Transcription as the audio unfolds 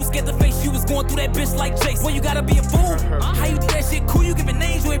going through that bitch like Jace. Well, you gotta be a fool. How you do that shit cool? You giving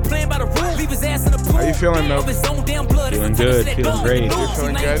names, you ain't playing by the rules. Leave his ass in the pool. How you feeling, Milk? Feeling good, feeling great. You're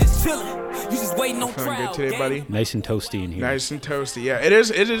feeling good? You just waiting on Feeling good today, buddy? Nice and toasty in here. Nice and toasty. Yeah, it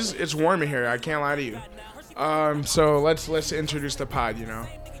is. It's warm in here. I can't lie to you. So let's introduce the pod.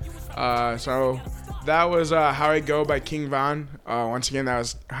 So that was How I Go by King Von. Once again, that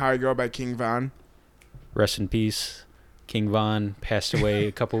was How I Go by King Von. Rest in peace. King Von passed away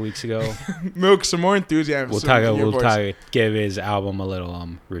a couple weeks ago. Milk, some more enthusiasm. We'll give his album a little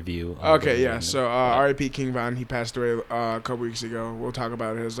review. Okay, yeah. So R.I.P. King Von. He passed away a couple weeks ago. We'll talk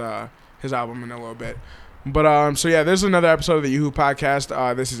about his album in a little bit. But so yeah, there's another episode of the Yoo-Hoo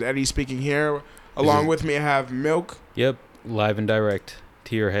Podcast. This is Eddie speaking here. Along with me, I have Milk. Yep, live and direct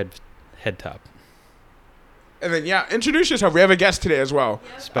to your head top. And then introduce yourself. We have a guest today as well.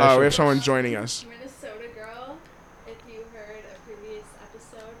 Yep. We have someone joining us. Minnesota Girl. If you heard a previous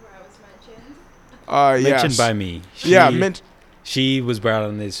episode where I was mentioned. Mentioned by me. She was brought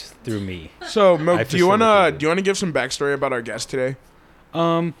on this through me. So Milk, do you wanna give some backstory about our guest today?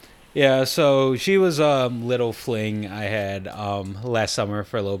 Yeah. So she was a little fling I had last summer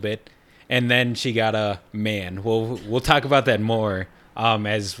for a little bit. And then she got a man. We'll talk about that more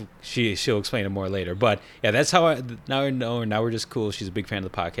as she'll explain it more later. But yeah, that's how now I know her. Now we're just cool. She's a big fan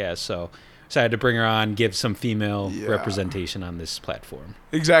of the podcast, so decided to bring her on, give some female representation on this platform.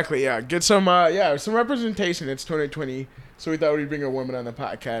 Exactly. Yeah, get some some representation. It's 2020, so we thought we'd bring a woman on the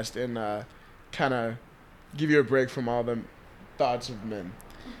podcast and kind of give you a break from all the thoughts of men.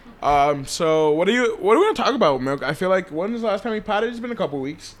 So what are we gonna talk about, Milk? I feel like when was the last time we potted? It's been a couple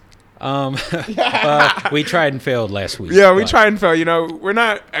weeks. We tried and failed last week. Yeah, we tried and failed. We're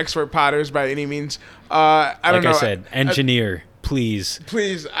not expert potters by any means. I don't know. Like I said, engineer, please.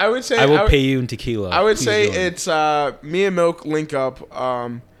 Please, I would say I will pay you in tequila. I would say it's me and Milk link up.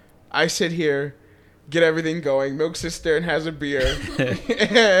 I sit here, get everything going. Milk sits there and has a beer,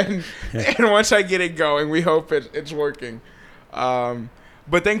 and once I get it going, we hope it's working.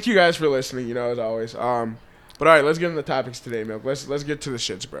 But thank you guys for listening. As always. But all right, let's get into the topics today, Milk. Let's get to the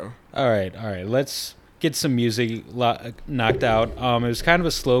shits, bro. All right. Let's get some music knocked out. It was kind of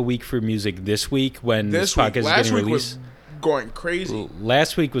a slow week for music this week when this podcast is getting released. Was going crazy.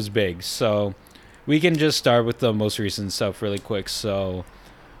 Last week was big, so we can just start with the most recent stuff really quick. So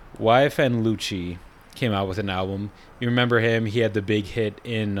YFN Lucci came out with an album. You remember him? He had the big hit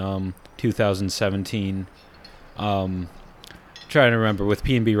in 2017. Trying to remember with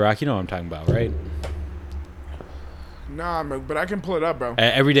P&B Rock. You know what I'm talking about, right? Nah, but I can pull it up, bro.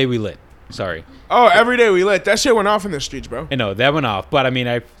 Every Day We Lit. Sorry. Oh, Every Day We Lit. That shit went off in the streets, bro. I know, that went off. But, I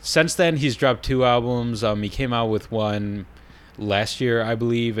mean, since then, he's dropped 2 albums. He came out with one last year, I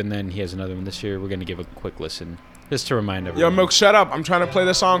believe, and then he has another one this year. We're going to give a quick listen, just to remind everyone. Yo, Milk, shut up. I'm trying to play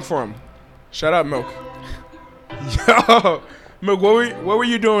the song for him. Shut up, Milk. Yo, Milk, what were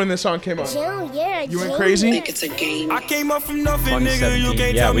you doing when this song came out? You went crazy? It's a game. I came up from nothing, nigga. You 2017.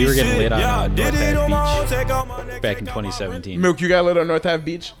 can't Yeah, tell we me were getting shit. lit on North Ave Take Beach off my neck, back in take off my 2017. Milk, you got lit on North Ave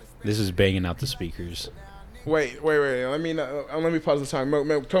Beach? This is banging out the speakers. Wait. Let me pause the song.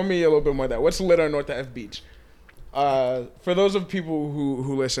 Milk, tell me a little bit more of that. What's lit on North Ave Beach? For those of people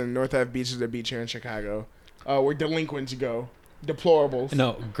who listen, North Ave Beach is a beach here in Chicago, where delinquents go. Deplorables.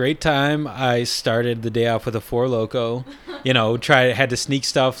 No, great time. I started the day off with a Four Loko. Had to sneak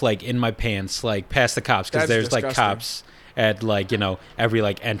stuff like in my pants, like past the cops, because there's disgusting. like cops at like every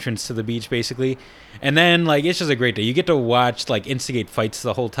like entrance to the beach basically. And then like it's just a great day. You get to watch like instigate fights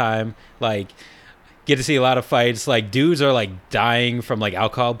the whole time. Like get to see a lot of fights. Like dudes are like dying from like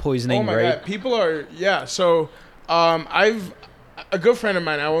alcohol poisoning. Oh my right? god, people are So, I've a good friend of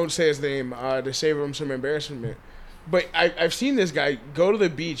mine. I won't say his name to save him some embarrassment. But I've seen this guy go to the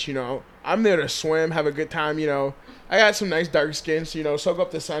beach, I'm there to swim, have a good time, I got some nice dark skins, soak up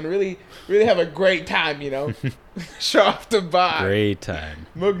the sun, really, really have a great time, Show off the vibe. Great time.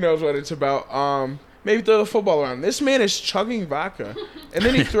 Moog knows what it's about. Maybe throw the football around. This man is chugging vodka, and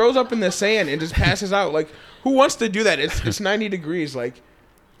then he throws up in the sand and just passes out. Like, who wants to do that? It's 90 degrees. Like,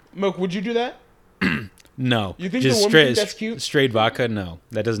 Moog, would you do that? No. You think just the woman think that's cute? Straight vodka? No.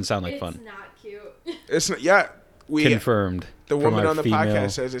 That doesn't sound like fun. It's not cute. It's not, yeah. Confirmed. The from woman our on the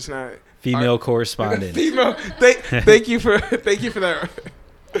podcast says it's not. Female correspondent. Female. Thank you for that.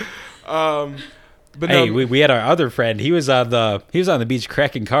 But Hey, no, we had our other friend. He was on the beach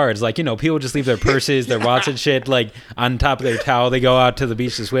cracking cards. Like, people just leave their purses, their wallets and shit like on top of their towel. They go out to the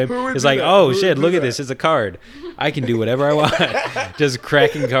beach to swim. Who would It's do like, that? oh Who would shit, do look at that? this. It's a card. I can do whatever I want. Just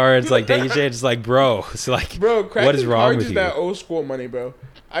cracking cards, like taking shit. It's like, bro. It's like, bro, cracking what is wrong cards with is you? that old school money, bro.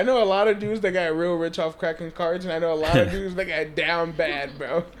 I know a lot of dudes that got real rich off cracking cards, and I know a lot of dudes that got down bad,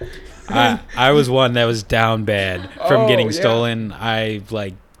 bro. I was one that was down bad from Oh, getting yeah. stolen.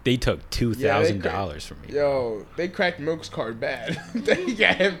 They took Yeah, they $2,000 from me. Yo, they cracked Milk's card bad. They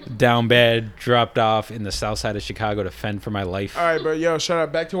got him. Down bad, dropped off in the south side of Chicago to fend for my life. All right, but yo, shut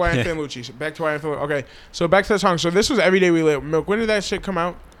up. Back to YFN Lucci. Back to YFN. Okay, so back to the song. So this was Every Day We Live. Milk, when did that shit come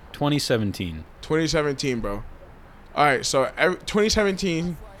out? 2017. 2017, bro. All right, so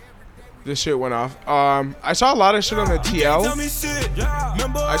 2017, this shit went off. I saw a lot of shit on the TL.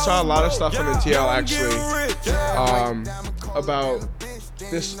 I saw a lot of stuff on the TL actually. About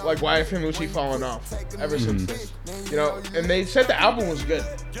this, like YFN Lucci falling off ever since then. And they said the album was good.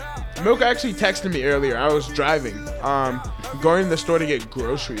 Milk actually texted me earlier. I was driving, going to the store to get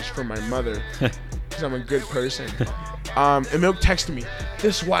groceries for my mother, because I'm a good person. And Milk texted me,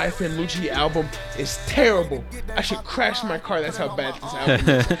 this YFN Lucci album is terrible. I should crash my car. That's how bad this album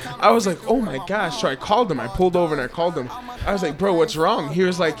is. I was like, oh my gosh. So I called him. I pulled over and I called him. I was like, bro, what's wrong? He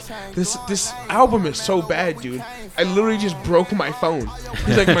was like, this album is so bad, dude. I literally just broke my phone.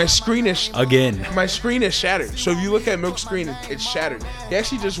 He's like, my screen is Again. my screen is shattered. So if you look at Milk's screen, it's shattered. He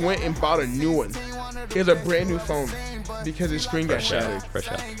actually just went and bought a new one. He has a brand new phone because his screen got shattered. Fresh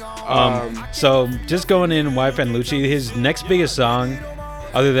out. So just going in YFN Lucci, his next biggest song,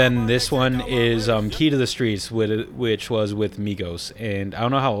 other than this one, is Key to the Streets, which was with Migos. And I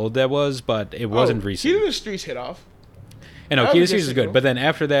don't know how old that was, but it wasn't recent. Key to the Streets hit off. And no, that Key to the was Streets is single. good. But then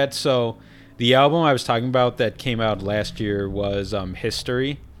after that, so the album I was talking about that came out last year was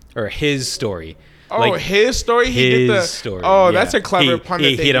History, or His Story. Oh, his story. He did the story. Oh, yeah. that's a clever pun. He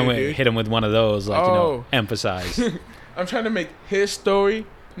that they hit him do, with dude. hit him with one of those, like Oh. emphasize. I'm trying to make his story,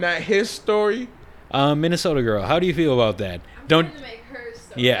 not his story. Minnesota Girl, how do you feel about that? Don't. Trying to make her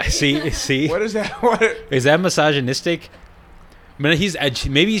so Yeah, see. What is that? What? Is that misogynistic? I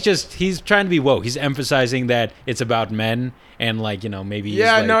mean, maybe he's trying to be woke. He's emphasizing that it's about men and maybe. Yeah, he's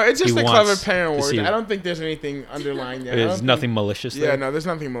like, no, it's just he a clever wants play on to words. see- I don't think there's anything underlying there. I There's don't nothing think- malicious Yeah, there. no, there's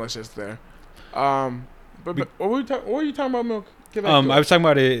nothing malicious there. But what were you talking about, Milk? Get back to I it. was talking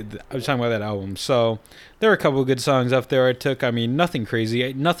about it. I was talking about that album. So there were a couple of good songs up there. I took. I mean, nothing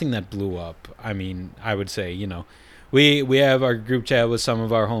crazy. Nothing that blew up. I mean, I would say we have our group chat with some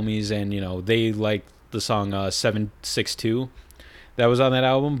of our homies, and they like the song 762 that was on that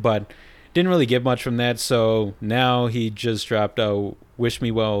album, but didn't really get much from that. So now he just dropped Wish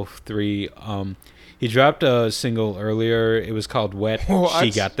Me Well 3. He dropped a single earlier. It was called Wet. What?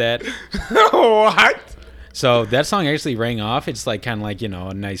 She Got That. What? So that song actually rang off. It's like kind of like a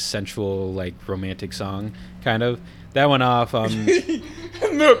nice sensual like romantic song kind of. That went off.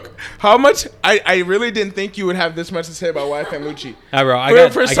 Look, how much I really didn't think you would have this much to say about YFN Lucci. Bro, I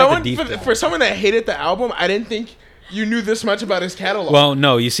got the someone deep for someone that hated the album, I didn't think you knew this much about his catalog. Well,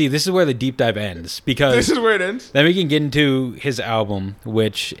 no, you see, this is where the deep dive ends because this is where it ends. then we can get into his album,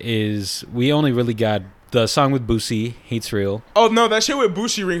 which is we only really got the song with Boosie, Hate's Real. Oh no, that shit with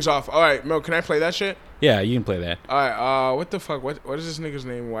Boosie rings off. All right, Mel, can I play that shit? Yeah, you can play that. All right, what the fuck? What is this nigga's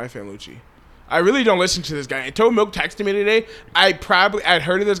name? YFN Lucci. I really don't listen to this guy. Until Milk texted me today, I'd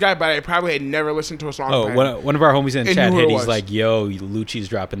heard of this guy, but I probably had never listened to a song. Oh, by him. one of our homies in And chat who it hit. He's was. like, "Yo, Lucci's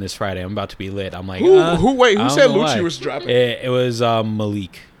dropping this Friday. I'm about to be lit." I'm like, Who I don't said know Lucci why." was dropping? It was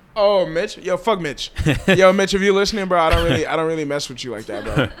Malik. Oh, Mitch. Yo, fuck Mitch. Yo, Mitch, if you're listening, bro, I don't really mess with you like that,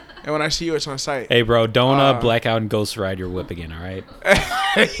 bro. And when I see you, it's on sight. Hey, bro, don't black out and ghost ride your whip again, all right?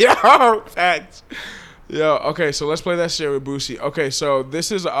 Yo, facts. Yo, okay, so let's play that shit with Boosie. Okay, so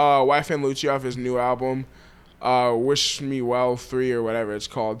this is YFN Lucci off his new album, Wish Me Well 3 or whatever it's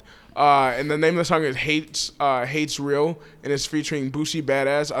called. And the name of the song is Hate's Real, and it's featuring Boosie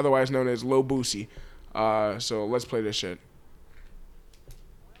Badass, otherwise known as Lil Boosie. So let's play this shit.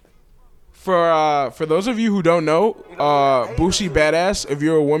 For those of you who don't know, Boosie Badass, if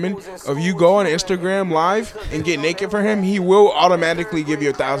you're a woman, if you go on Instagram Live and get naked for him, he will automatically give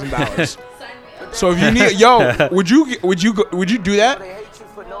you $1,000. Sign me up. So if you need, yo, would you do that? They hate you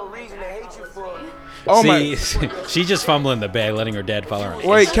for no reason. They hate you for. Oh See, my! she's just fumbling the bag, letting her dad follow her.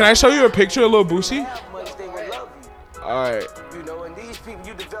 Wait, can I show you a picture of Lil Boosie? How much they will love you. All right, You know, and these people,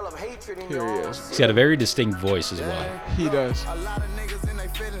 you develop hatred in here your he own. is. He's got a very distinct voice as well. He does.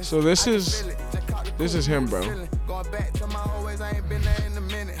 So this is him, bro. Do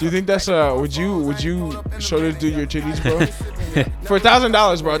you think that's would you show this dude your titties, bro? For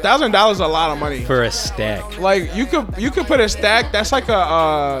 $1,000, bro. $1,000 is a lot of money. For a stack. Like you could put a stack. That's like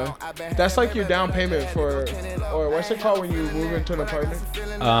that's like your down payment for, or what's it called when you move into an apartment?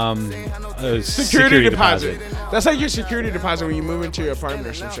 A Security deposit. That's like your security deposit when you move into your apartment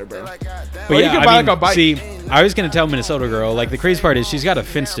or some shit, bro. But Or yeah, you can I buy mean, like a bike. see, I was gonna tell Minnesota girl, like the crazy part is she's got a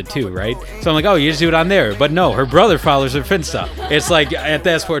Finsta too, right? So I'm like, oh, you just do it on there. But no, her brother follows her Finsta. It's like at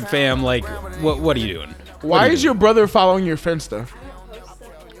the Sport fam, like, what are you doing? Why is your brother following your Finsta?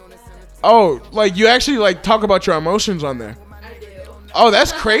 Oh, like you actually like talk about your emotions on there. I do. Oh,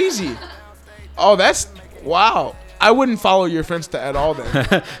 that's crazy. Oh, that's wow. I wouldn't follow your Finsta at all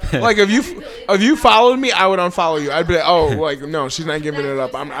then. Like if you followed me, I would unfollow you. I'd be like, oh, like no, she's not giving it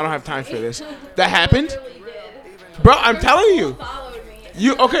up. I don't have time for this. That happened, Really did. bro. I'm telling you. Followed me.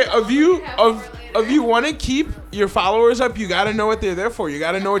 You okay? If you want to keep your followers up, you got to know what they're there for. You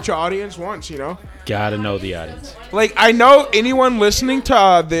got to know what your audience wants. You know. Gotta know the audience. Like I know anyone listening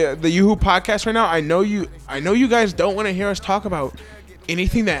to the Yoo-Hoo podcast right now, I know you guys don't want to hear us talk about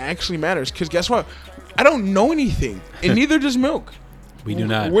anything that actually matters. Cause guess what? I don't know anything, and neither does Milk. We do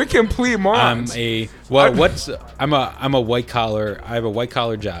not. We're complete morons. I'm a white collar. I have a white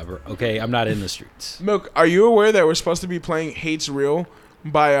collar job. Okay, I'm not in the streets. Milk, are you aware that we're supposed to be playing "Hates Real"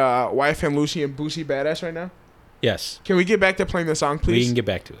 by Wife and Lucy and Boosie Badass right now? Yes, Can we get back to playing the song, please? we can get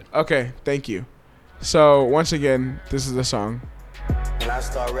back to it. Okay, thank you. So once again, this is the song. When I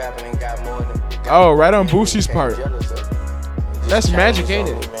start rapping and got more than Oh, right on Boosie's part. jealous of it. That's magic, ain't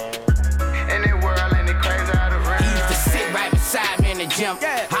it? In the world and the crazy out of He used to sit right beside me in the gym.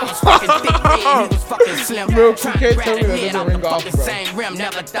 I was fucking thick, man, he was fucking slim. Bro, Trying you can't to tell me grab that the head doesn't off the ring off, fucking bro. same rim.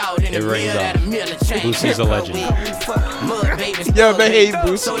 Never thought in It a rings meal that off. a meal a change. Boosie's a legend. Mud babies. Yo, babe,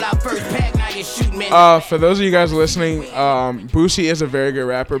 Boosie. Sold out first pack, now you shoot me. For those of you guys listening, Boosie is a very good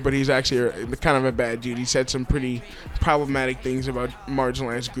rapper, but he's actually kind of a bad dude. He said some pretty problematic things about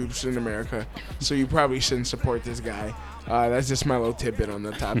marginalized groups in America, so you probably shouldn't support this guy. That's just my little tidbit on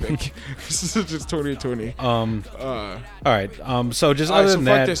the topic. This is just 2020. All right. So just Alright, other so than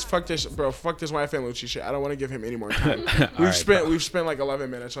fuck that, this, bro. Fuck this Wife and Lucci shit. I don't want to give him any more time. Alright, We've spent like 11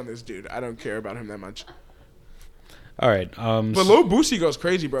 minutes on this dude. I don't care about him that much. all right. But Lil Boosie goes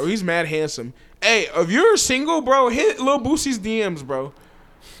crazy, bro. He's mad handsome. Hey, if you're single, bro, hit Lil Boosie's DMs, bro.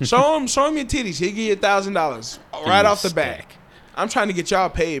 Show him your titties. He'll give you $1,000 right off the bat. stack. I'm trying to get y'all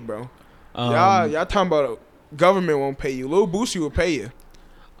paid, bro. Y'all talking about government won't pay you. Lil Boosie will pay you.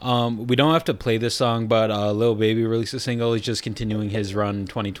 We don't have to play this song, but Lil Baby released a single. He's just continuing his run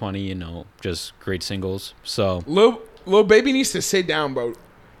 2020. You know, just great singles. So Lil Baby needs to sit down, bro.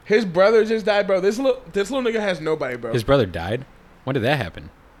 His brother just died, bro. This little nigga has nobody, bro. his brother died. When did that happen?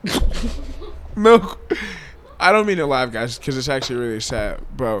 Milk. I don't mean to laugh, guys, because it's actually really sad,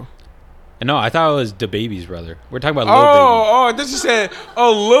 bro. And no, I thought it was the baby's brother. We're talking about Lil Baby. I just said,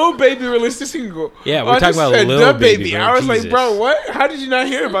 Lil Baby released a single. Yeah, we're I talking just about said, Lil Da Baby, bro. I was like, Jesus. bro, what? How did you not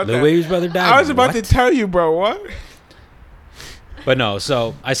hear about Lil that? Baby's brother died. I was about to What? tell you, bro. What? But no,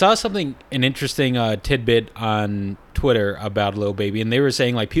 so I saw an interesting tidbit on Twitter about Lil Baby, and they were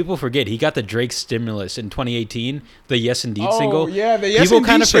saying like people forget he got the Drake stimulus in 2018, the Yes Indeed single. Yeah, the Yes people Indeed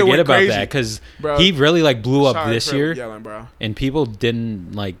kind of shit forget went about crazy. that because Bro, he really like blew up Sorry this for year, yelling, bro. and people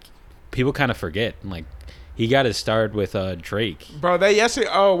didn't like. People kind of forget like he got his start with Drake. Bro, that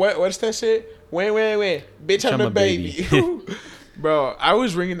what's that shit? Wait. Bitch, I'm a baby. Bro, I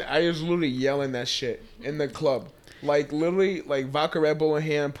was literally yelling that shit in the club. Like, literally, like, vodka Red Bull in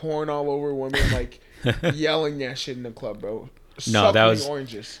hand, pouring all over women, like, yelling that shit in the club, bro. No, that Suckling was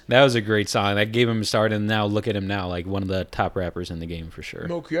oranges. That was a great song. That gave him a start, and now look at him now, like one of the top rappers in the game for sure.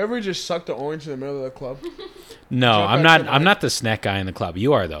 Milk, you ever just sucked the orange in the middle of the club? No, Jump I'm out not. somebody. I'm not the snack guy in the club.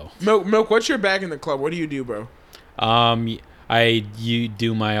 You are though. Milk, what's your bag in the club? What do you do, bro? You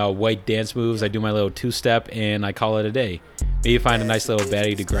do my white dance moves. I do my little two-step, and I call it a day. Maybe find a nice little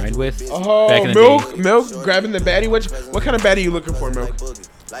baddie to grind with. Oh, Back in the Milk, grabbing the baddie. What kind of baddie you looking for, Milk?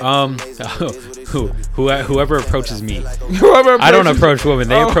 Whoever approaches me. Whoever I don't approaches- approach women.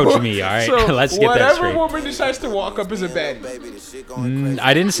 They Oh, approach me. All right, so let's get that whatever straight. woman decides to walk up is a baddie.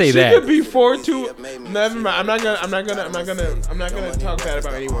 I didn't say She that. could be 4'2". Never mind. I'm not gonna talk bad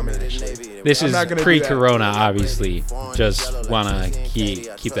about any woman. Actually. This I'm is not gonna do pre-corona, obviously. Just wanna keep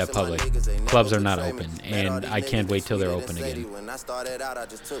that public. Clubs are not open, and I can't wait till they're open again.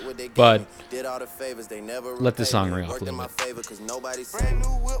 But let the song ring off a little bit. Brand new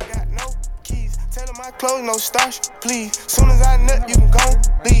whip, got no keys. Tell her my clothes, no starch, please. Soon as I nut, you can go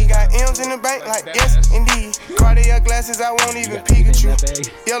leave. Got M's in the bank, like yes, indeed. Cartier glasses, I won't even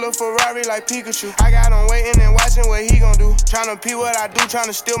Pikachu. Yellow Ferrari like Pikachu. I got him waiting and watching what he gon' do. Tryna pee what I do,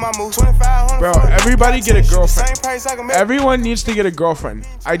 tryna steal my moves. 2,500. Bro, everybody get a girlfriend. Same price I can make. Everyone needs to get a girlfriend.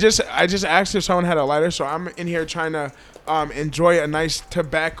 I just asked if someone had a lighter, so I'm in here trying to enjoy a nice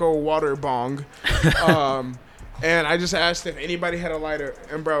tobacco water bong. And I just asked if anybody had a lighter.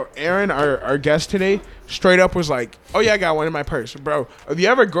 And bro, Aaron, our guest today, straight up was like, "Oh yeah, I got one in my purse." Bro, if you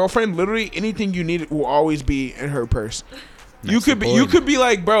have a girlfriend, literally anything you need will always be in her purse. You could be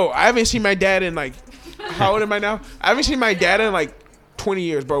like, "Bro, I haven't seen my dad in like, how old am I now? I haven't seen my dad in like 20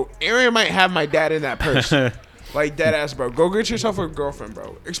 years, bro. Aaron might have my dad in that purse." Like, dead ass, bro. Go get yourself a girlfriend,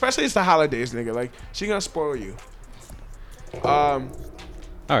 bro. Especially it's the holidays, nigga. Like, she gonna spoil you. All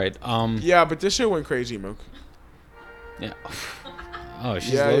right. Yeah, but this shit went crazy, Milk. Yeah. Oh,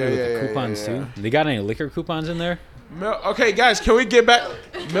 she's Yeah, loaded yeah, with yeah, the coupons yeah. too. They got any liquor coupons in there? Okay, guys, can we get back?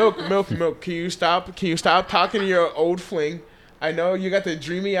 Milk. Can you stop talking to your old fling? I know you got the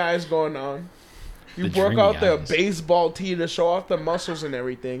dreamy eyes going on. You The broke dreamy out the eyes. baseball tee to show off the muscles and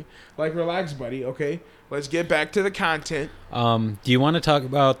everything. Like, relax, buddy. Okay, let's get back to the content. Do you want to talk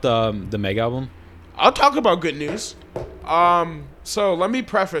about the Meg album? I'll talk about good news. So let me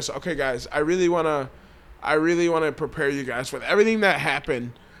preface. Okay, guys, I really wanna prepare you guys with everything that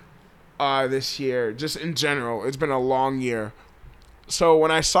happened this year. Just in general, it's been a long year. So when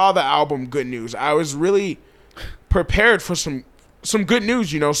I saw the album Good News, I was really prepared for some good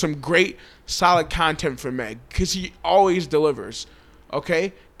news. You know, some great solid content for Meg, because he always delivers.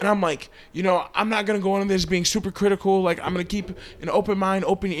 Okay. And I'm like, you know, I'm not going to go into this being super critical. Like, I'm going to keep an open mind,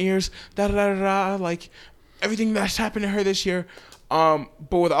 open ears, like everything that's happened to her this year. But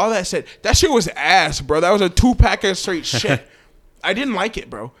with all that said, that shit was ass, bro. That was a 2-pack of straight shit. I didn't like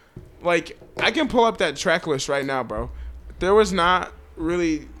it, bro. Like, I can pull up that track list right now, bro. There was not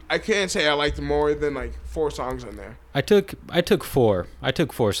really, I can't say I liked more than like 4 songs on there. I took 4. I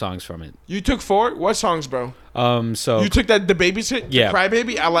took 4 songs from it. You took 4? What songs, bro? So You took that the baby shit? Yeah. The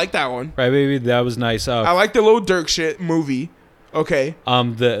Crybaby? I like that one. right, baby, that was nice. I like the Lil Durk shit movie. Okay. The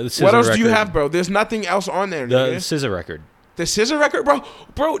SZA What else record, do you have, bro? There's nothing else on there, The nigga. SZA record. The SZA record, bro?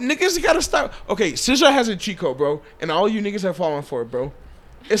 Bro, niggas gotta stop. Okay, SZA has a cheat code, bro. And all you niggas have fallen for it, bro.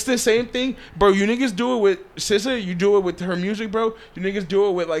 It's the same thing. Bro, you niggas do it with SZA. You do it with her music, bro. You niggas do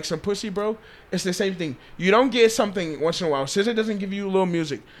it with, like, some pussy, bro. It's the same thing. You don't get something once in a while. SZA doesn't give you a little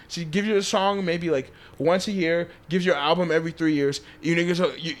music. She gives you a song maybe, like, once a year. Gives you an album every 3 years. You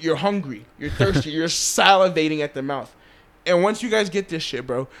niggas, you're hungry. You're thirsty. You're salivating at the mouth. And once you guys get this shit,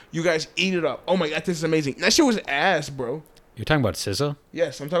 bro, you guys eat it up. Oh, my God, this is amazing. That shit was ass, bro. You're talking about SZA?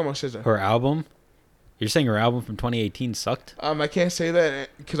 Yes, I'm talking about SZA. Her album? You're saying her album from 2018 sucked? I can't say that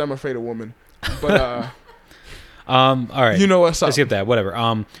because I'm afraid of women. But, All right. you know what's up. Let's skip that.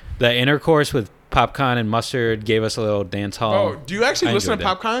 Whatever. The intercourse with Popcorn and Mustard gave us a little dance hall. Oh, do you actually I listen to enjoyed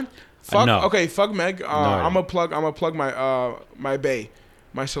that. Popcorn? Fuck. No. Okay, fuck Meg. I I'm gonna plug my my bae,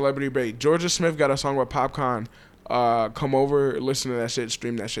 my celebrity bae. Georgia Smith got a song with Popcorn. Come over, listen to that shit,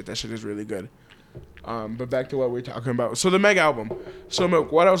 stream that shit. That shit is really good. But back to what we're talking about. So the Meg album. So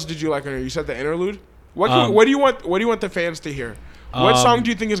Milk, what else did you like on it? You said the interlude. What do you want the fans to hear? What song do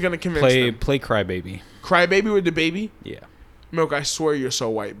you think is gonna convince them? Play Cry Baby. Cry Baby with the baby? Yeah. Milk, I swear you're so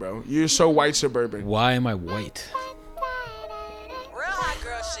white, bro. You're so white suburban. Why am I white? Real hot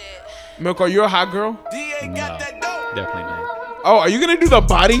girl shit. Milk, are you a hot girl? No, definitely not. Oh, are you gonna do the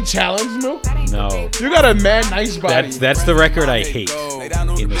body challenge, Milk? No. You got a mad nice body. That's the record I hate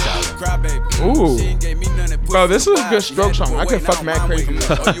in this album. Ooh. Bro, this is a good stroke song. I could fuck mad crazy.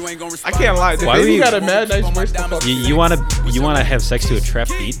 I can't lie. The Why baby we- got a mad nice voice to fuck. You wanna have sex to a trap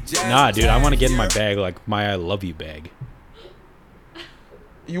beat? Nah, dude. I want to get in my bag like my I love you bag.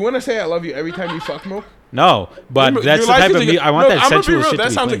 You want to say I love you every time you fuck, Milk? No, but Your that's the life type is of music. I want No, that I'ma be sensual real, shit that to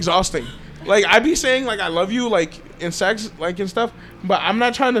be sounds playing. exhausting. Like, I be saying, like, I love you, like, in sex, like, and stuff, but I'm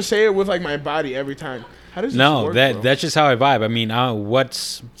not trying to say it with, like, my body every time. How does this No, work, bro? that's just how I vibe. I mean,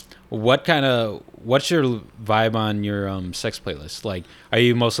 what's your vibe on your sex playlist? Like, are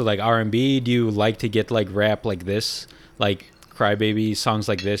you mostly like R&B? Do you like to get like rap like this, like Crybaby songs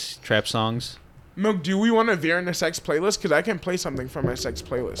like this, trap songs? Milk, do we want to veer into sex playlist? Because I can play something from my sex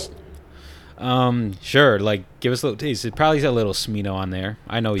playlist. Sure. Like, give us a little taste. It probably has a little Smino on there.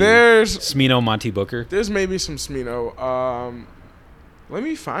 I know There's- you. Smino, Monty Booker. There's maybe some Smino. Let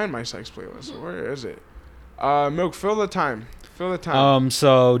me find my sex playlist. Where is it? Milk, fill the time. Fill the time.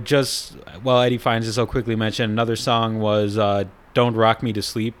 So just while Eddie finds it, so quickly mention another song was Don't Rock Me to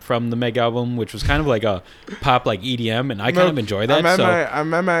Sleep from the Meg album, which was kind of like a pop like EDM, and I kind of enjoy that.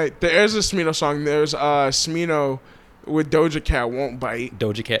 There's a Smino song. There's Smino with Doja Cat, Won't Bite.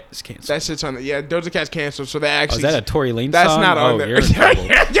 Doja Cat is canceled. That shit's on the Doja Cat's canceled, so that actually. Is that a Tory Lanez that's song? That's not on there. You're in trouble.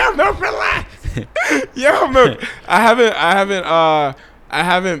 Yo, Milk, relax. Yo, Milk. I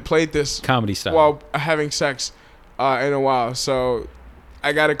haven't played this comedy style while having sex in a while, so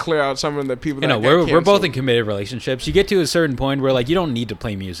I gotta clear out some of the people. We're both in committed relationships. You get to a certain point where like you don't need to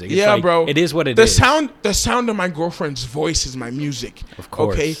play music. It's like, bro. It is what it is. The sound of my girlfriend's voice is my music. Of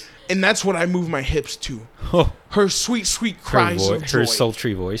course. Okay, and that's what I move my hips to. Her sweet, sweet cries of joy. Her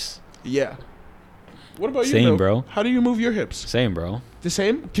sultry voice. Yeah. What about you, Same, bro? How do you move your hips? Same, bro. The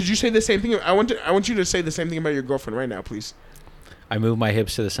same? Could you say the same thing? I want you to say the same thing about your girlfriend right now, please. I move my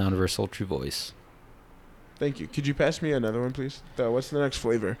hips to the sound of her sultry voice. Thank you. Could you pass me another one, please? What's the next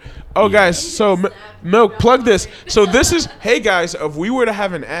flavor? Oh, guys, so Milk, plug this. So this is, hey, guys, if we were to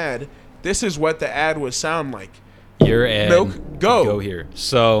have an ad, this is what the ad would sound like. Your ad. Milk, go here.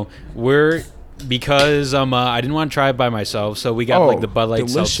 So because I didn't want to try it by myself, so we got like the Bud Light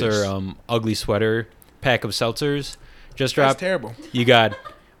Seltzer ugly sweater pack of seltzers. Just dropped. That's terrible. We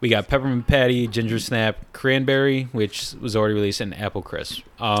got peppermint patty, ginger snap, cranberry, which was already released, and apple crisp.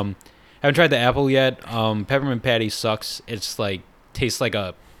 Haven't tried the apple yet. Peppermint patty sucks. It's like tastes like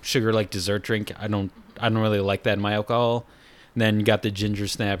a sugar like dessert drink. I don't really like that in my alcohol. And then you got the ginger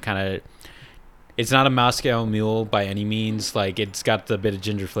snap kind of. It's not a Moscow Mule by any means. Like it's got the bit of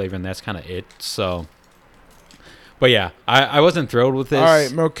ginger flavor, and that's kind of it. So, but yeah, I wasn't thrilled with this. All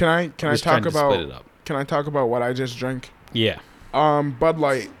right, Mo, can I talk about? Split it up. Can I talk about what I just drank? Yeah. Bud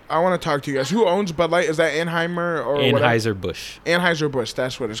Light. I want to talk to you guys. Who owns Bud Light? Is that Anheimer or Anheuser-Busch? Anheuser-Busch.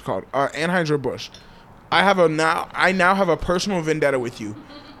 That's what it's called. Anheuser-Busch. I now have a personal vendetta with you.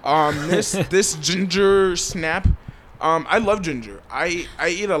 This ginger snap. I love ginger. I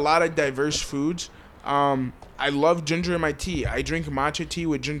eat a lot of diverse foods. I love ginger in my tea. I drink matcha tea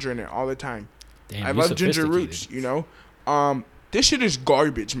with ginger in it all the time. Damn, I love ginger roots. You know. This shit is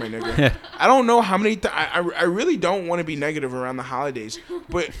garbage, my nigga. I don't know how many. I really don't want to be negative around the holidays,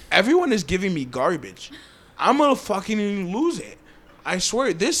 but everyone is giving me garbage. I'm gonna fucking lose it. I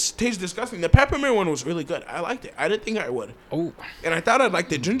swear, this tastes disgusting. The peppermint one was really good. I liked it. I didn't think I would. Oh. And I thought I'd like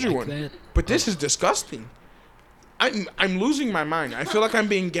the ginger one, that. but this is disgusting. I'm losing my mind. I feel like I'm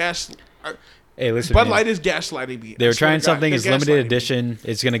being gas. Hey, listen, Bud Light is gaslighting me. They were trying something. It's limited edition.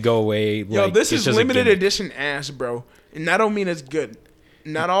 It's gonna go away. Yo, this is limited edition ass, bro. And I don't mean it's good.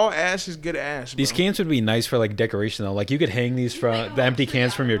 Not all ass is good ass, bro. These cans would be nice for like decoration though. Like you could hang these from the empty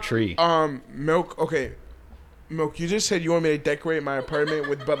cans from your tree. Milk. Okay, Milk. You just said you want me to decorate my apartment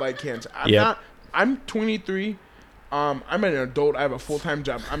with Bud Light cans. I'm 23. I'm an adult. I have a full-time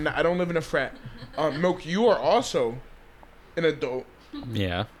job. I don't live in a frat. Milk. You are also an adult.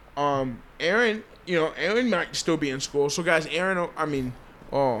 Yeah. Aaron. Aaron might still be in school. So guys, Aaron.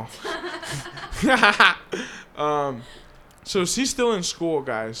 So she's still in school,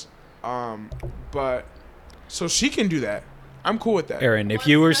 guys. But so she can do that. I'm cool with that. Aaron, if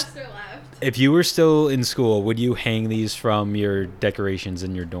you were still in school, would you hang these from your decorations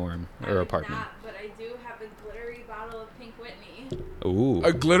in your dorm or apartment? Not, but I do have a glittery bottle of Pink Whitney. Ooh.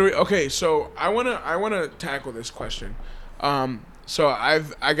 A glittery. Okay, so I wanna tackle this question. So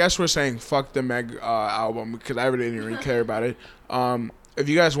I guess we're saying fuck the Meg album because I really didn't really care about it. If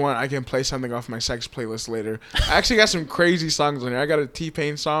you guys want, I can play something off my sex playlist later. I actually got some crazy songs on there. I got a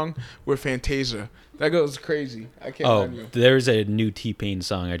T-Pain song with Fantasia. That goes crazy. I can't find you. There's a new T-Pain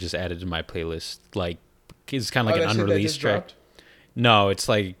song I just added to my playlist. Like, it's kind of like an unreleased track. Dropped? No, it's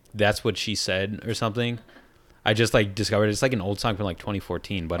like That's What She Said or something. I just like discovered it's like an old song from like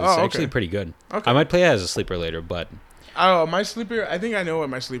 2014, but it's actually pretty good. Okay. I might play it as a sleeper later, but. Oh, my sleeper. I think I know what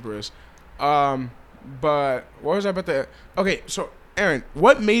my sleeper is. But what was I about to? Okay, so. Aaron,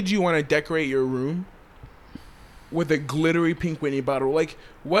 what made you want to decorate your room with a glittery Pink Whitney bottle? Like,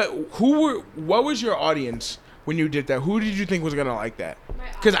 what was your audience when you did that? Who did you think was gonna like that?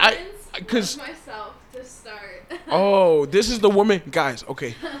 Because myself to start. Oh, this is the woman, guys.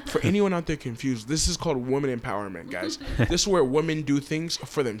 Okay, for anyone out there confused, this is called woman empowerment, guys. This is where women do things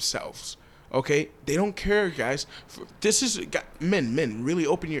for themselves. Okay, they don't care, guys. This is men. Really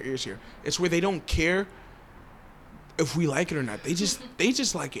open your ears here. It's where they don't care if we like it or not. They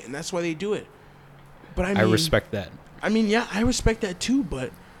just like it, and that's why they do it. But I respect that. I mean, yeah, I respect that too,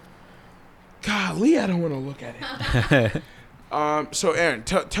 but golly, I don't want to look at it. So Aaron,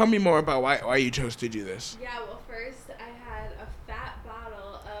 tell me more about why you chose to do this. Yeah, well, first I had a fat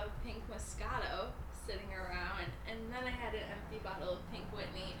bottle of Pink Moscato sitting around, and then I had an empty bottle of Pink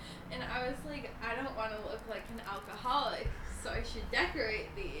Whitney, and I was like, I don't want to look like an alcoholic, so I should decorate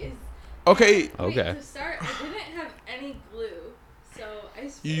these. Okay. Okay. To start, I didn't have any glue, so I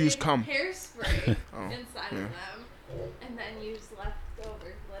sprayed You used cum. hairspray Oh, inside yeah. of them, and then used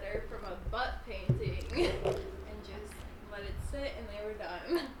leftover glitter from a butt painting, and just let it sit, and they were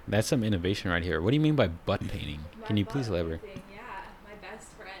done. That's some innovation right here. What do you mean by butt painting? My Can you butt please elaborate? painting, yeah, my best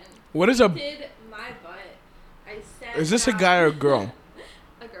friend. What is a? Did my butt. I sat Is this a down- guy or a girl?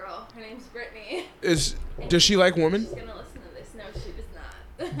 A girl. Her name's Brittany. Does she like women? She's gonna listen to this. No, she does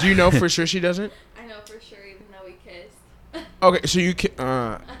not. Do you know for sure she doesn't? I know for sure, even though we kissed. Okay,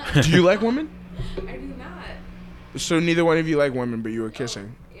 so do you like women? I do not. So neither one of you like women, but you were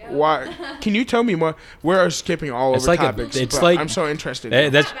kissing. Yeah. Why? Can you tell me more? We're skipping all It's over like topics. it's but like I'm so interested.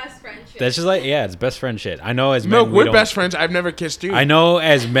 That's Not best friend shit. that's just like it's best friend shit. I know as men Milk, we we're don't- best friends. I've never kissed you. I know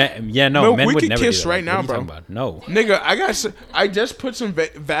as men. Yeah, no, Milk, men we would could never kiss do that. right Like, now, what are you bro. talking about? No, Nigga, I just put some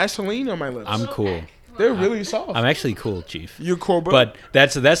Vaseline on my lips. I'm cool. Come They're on. really soft. I'm actually cool, Chief. You're cool, But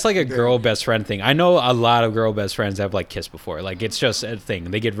that's like a girl best friend thing. I know a lot of girl best friends have like kissed before. Like it's just a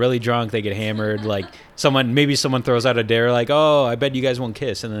thing. They get really drunk, they get hammered. Like maybe someone throws out a dare like, "Oh, I bet you guys won't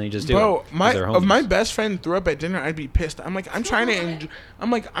kiss," and then they just do Bro, it. 'cause they're if my homies. best friend threw up at dinner, I'd be pissed. I'm like, I'm trying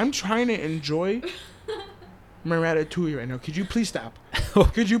to enjoy my ratatouille right now. Could you please stop?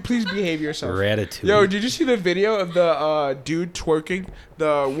 Could you please behave yourself? Ratatouille. Yo, did you see the video of the dude twerking,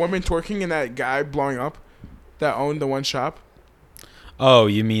 the woman twerking, and that guy blowing up that owned the one shop? Oh,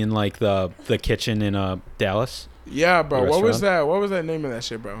 you mean like the kitchen in Dallas? Yeah, bro. The What was restaurant? that? What was that name of that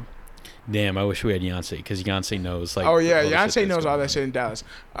shit, bro? Damn, I wish we had Beyonce because Beyonce knows like. Oh yeah, all the shit Beyonce that's knows all going that on. shit in Dallas.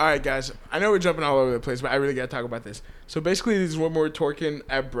 All right, guys. I know we're jumping all over the place, but I really gotta talk about this. So basically, these women were twerking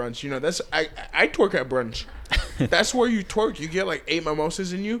at brunch. You know, that's I twerk at brunch. That's where you twerk. You get like 8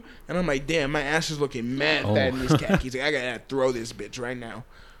 mimosas in you, and I'm like, damn, my ass is looking mad Oh. fat in these khakis. Like, I gotta throw this bitch right now.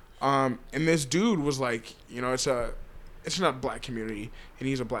 And this dude was like, you know, it's not a black community, and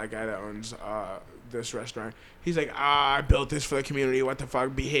he's a black guy that owns this restaurant. He's like, I built this for the community. What the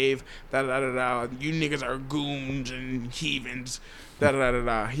fuck? Behave. Da da da da. You niggas are goons and heathens. Da da da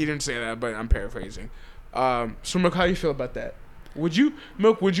da. He didn't say that, but I'm paraphrasing. So Milk, how you feel about that? Would you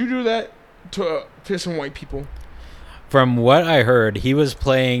do that to some white people? From what I heard, he was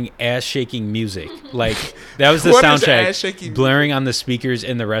playing ass-shaking music. Like that was the What is soundtrack ass-shaking blaring on the speakers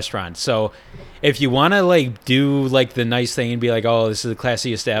in the restaurant. So, if you want to like do like the nice thing and be like, "Oh, this is a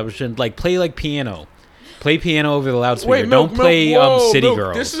classy establishment," like play like piano. Play piano over the loudspeaker. Don't play City Milk,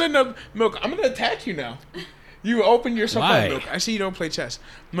 Girls. This is another Milk. I'm gonna attack you now. You opened yourself Why? up, Milk. I see you don't play chess,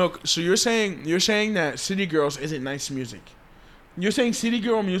 Milk. So you're saying that City Girls isn't nice music. You're saying City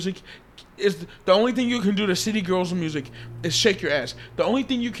Girl music is the only thing you can do to City Girls music is shake your ass. The only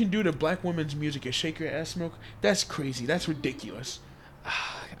thing you can do to black women's music is shake your ass, Milk. That's crazy. That's ridiculous.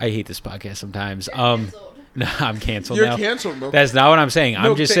 I hate this podcast sometimes. Canceled. No, I'm canceled You're now. canceled, Milk. That's not what I'm saying. I'm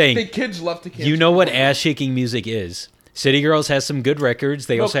Milk, just the saying. kids love to cancel. You know what ass shaking music is. City Girls has some good records.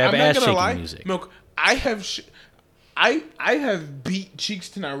 They Milk, also have I'm not ass gonna shaking lie. music. Milk, I have beat cheeks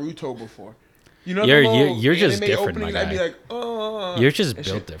to Naruto before. You know, You're- the little you're just anime different, my openings, I'd be guy. like, oh. You're just and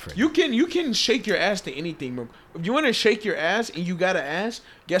built shit. different. You can shake your ass to anything, Milk. If you want to shake your ass and you got an ass,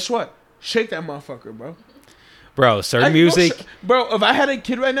 guess what? Shake that motherfucker, bro. Bro, certain I can go music. bro. If I had a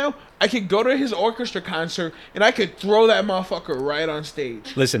kid right now, I could go to his orchestra concert and I could throw that motherfucker right on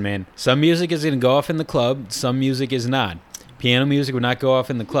stage. Listen, man. Some music is going to go off in the club. Some music is not. Piano music would not go off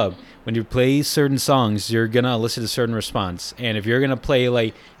in the club. When you play certain songs, you're going to elicit a certain response. And if you're going to play,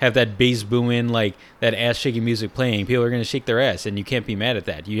 like, have that bass booming, like, that ass-shaking music playing, people are going to shake their ass. And you can't be mad at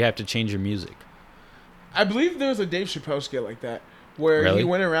that. You have to change your music. I believe there was a Dave Chappelle skit like that where Really? he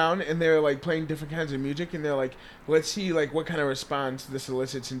went around and they were like playing different kinds of music and they're like, let's see like what kind of response this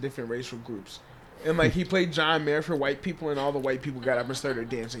elicits in different racial groups. And like he played John Mayer for white people and all the white people got up and started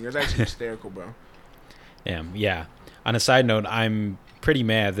dancing. It was actually hysterical, bro. Damn, yeah. On a side note, I'm pretty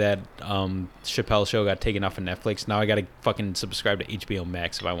mad that Chappelle Show got taken off of Netflix. Now I got to fucking subscribe to HBO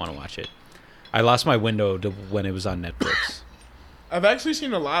Max if I want to watch it. I lost my window to when it was on Netflix. I've actually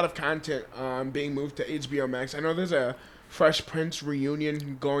seen a lot of content being moved to HBO Max. I know there's a Fresh Prince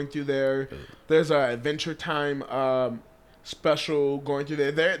reunion going through there. There's a Adventure Time special going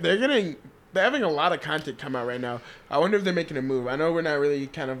through there. They're having a lot of content come out right now. I wonder if they're making a move. I know we're not really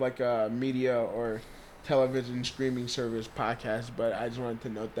kind of like a media or television streaming service podcast, but I just wanted to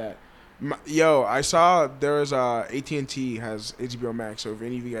note that. Yo, I saw there was AT&T has HBO Max, so if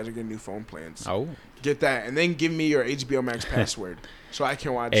any of you guys are getting new phone plans, Oh. get that, and then give me your HBO Max password so I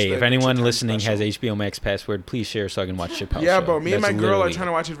can watch. Hey, the if anyone Adventure Time listening special. has HBO Max password, please share so I can watch Chappelle Yeah, Show. bro. Me and That's my girl are literally- trying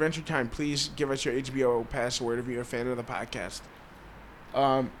to watch Adventure Time. Please give us your HBO password if you're a fan of the podcast.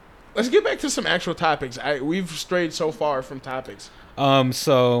 let's get back to some actual topics. We've strayed so far from topics.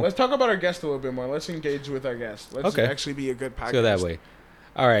 So Let's talk about our guest a little bit more. Let's engage with our guest. Let's Okay. actually be a good podcast. let's go that way.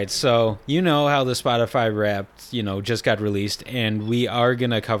 All right, so you know how the Spotify Wrapped, just got released, and we are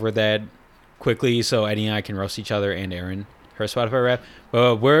gonna cover that quickly so Eddie and I can roast each other and Erin her Spotify Wrapped.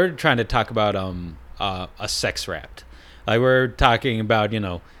 But we're trying to talk about a sex Wrapped. Like we're talking about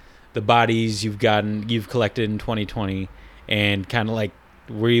the bodies you've collected in 2020, and kind of like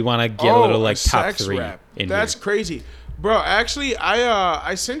we want to get a little like top sex 3 rap. in That's here. crazy, bro. Actually,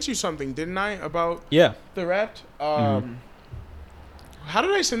 I sent you something, didn't I, about Yeah, the Wrapped? How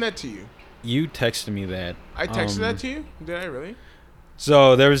did I send that to you? you texted me that. I texted that to you. Did I really?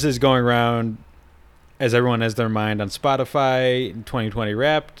 So there was this going around as everyone has their mind on Spotify 2020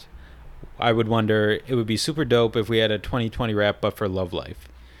 Wrapped. I would wonder, it would be super dope if we had a 2020 Wrap but for love life.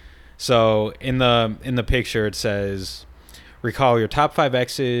 So in the picture it says, recall your top 5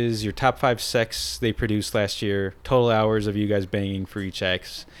 exes, your top 5 sex they produced last year, total hours of you guys banging for each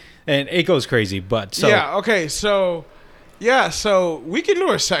ex, and it goes crazy. But so Yeah. Okay. So we can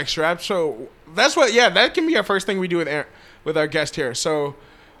do a sex rap. So that's what. Yeah, that can be our first thing we do with our guest here. So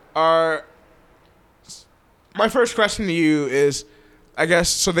my first question to you is, I guess,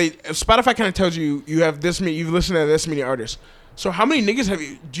 so Spotify kind of tells you have this many, you've listened to this many artists. So how many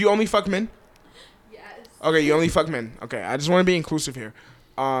niggas do you only fuck men? Yes. Okay, you only fuck men. Okay, I just want to be inclusive here.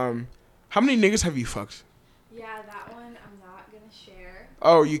 How many niggas have you fucked? Yeah, that one I'm not gonna share.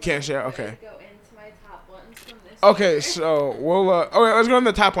 Oh, you can't share. I'm Okay. gonna go into my top ones from this Okay, year. so we'll. Okay, let's go on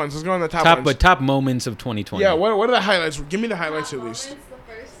the top ones. Let's go on the top ones. top moments of 2020. Yeah, what are the highlights? Give me the highlights Top at least. moments,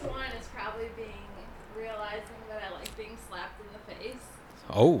 the first one is probably realizing that I like being slapped in the face.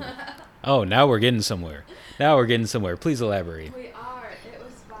 Oh, now we're getting somewhere. Please elaborate. We are. It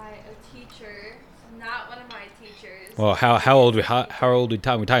was by a teacher, not one of my teachers. Well, how old we talking?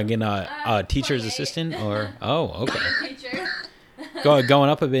 We're talking a teacher's 28. assistant or okay, Teacher. going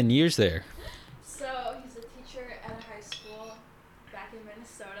up a bit in years there. So he's a teacher at a high school back in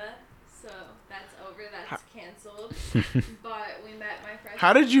Minnesota. So that's over. That's canceled. But we met my freshman.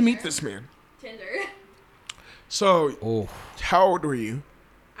 How did you meet year. this man? Tinder. So, Oh, how old were you?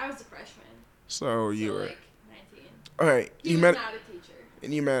 I was a freshman. So you So were. like 19. Okay, He you was met not a teacher.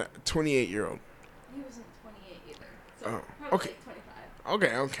 and you met a 28-year-old. He wasn't 28 either. So Oh, probably okay.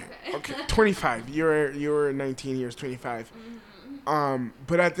 like 25. Okay. 25. You were 19 years, 25.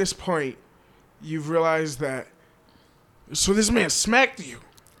 But at this point, you've realized that. So this man smacked you.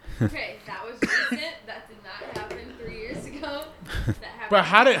 Okay, that was recent. That did not happen 3 years ago. That happened. But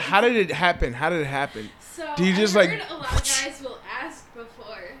how did it happen? How did it happen? So Do you just, I like- heard a lot of guys will ask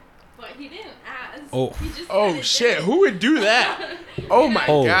before, but he didn't ask. Oh. He just Oh kinda shit! did. Who would do that? Oh my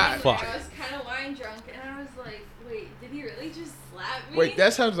Holy god! fuck. I was kind of wine drunk, and I was like, "Wait, did he really just slap me?" Wait,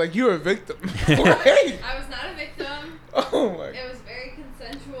 that sounds like you're a victim. Wait. I was not a victim. Oh my. It was very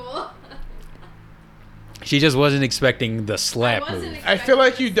consensual. she just wasn't expecting the slap I wasn't move. I feel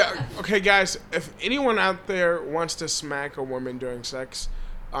like expecting you. this. Okay, guys. If anyone out there wants to smack a woman during sex,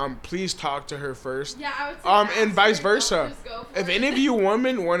 please talk to her first. Yeah, I would say And ask vice her, don't versa. just go for If it. any of you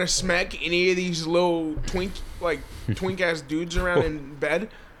women want to smack any of these little twink ass dudes around in bed,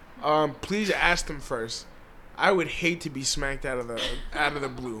 please ask them first. I would hate to be smacked out of the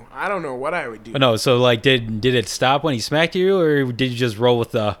blue. I don't know what I would do. But no, so like, did it stop when he smacked you, or did you just roll with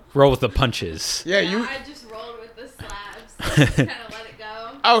the punches? Yeah, No, you. I just rolled with the slabs. Just kind of let it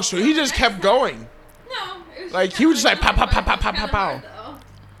go. Oh, so he just kept going. No, it was Like, he was just like, kinda pow, pow, but pow, it was pow, kinda pow, hard,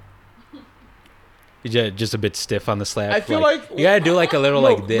 though. You just a bit stiff on the slap. I feel like you gotta do like a little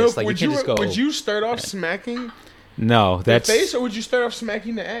like this. Like you can't just go. Would you start off smacking No, the that's face, or would you start off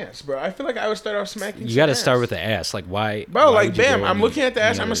smacking the ass, bro? I feel like I would start off smacking. you got to some start ass. with the ass. Like why? Bro, why like, would you bam, go I'm any- looking at the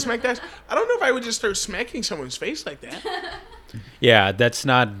ass. any I'm gonna other- smack the ass. I don't know if I would just start smacking someone's face like that. Yeah, that's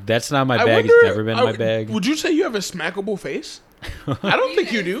not my I bag. wonder- It's never been my bag. Would you say you have a smackable face? I don't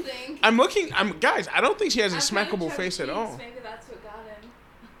think you do. guys think? Guys, I don't think she has a I've had smackable chubby face at cheeks, all. Maybe that's what got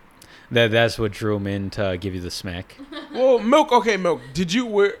him. That's what drew him in to give you the smack. Well, Milk. Did you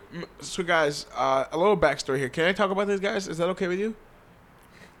wear? So, guys, a little backstory here. Can I talk about this, guys? Is that okay with you?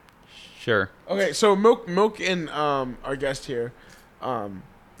 Sure. Okay, so Milk and our guest here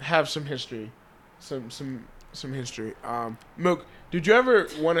have some history, some history. Milk, did you ever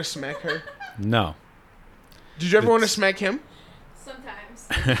want to smack her? No. Did you ever want to It's- smack him?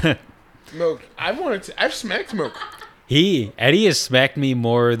 Sometimes. Milk, I've smacked Milk. Eddie has smacked me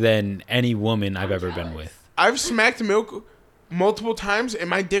more than any woman I've ever been with. I've smacked Milk multiple times, and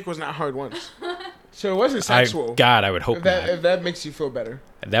my dick was not hard once. So it wasn't sexual. God, I would hope if not. that makes you feel better.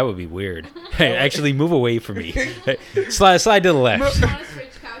 That would be weird. Hey, actually, move away from me. Hey, slide to the left. Want to switch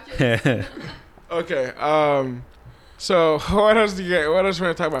couches? Okay. So what else do you get? What else we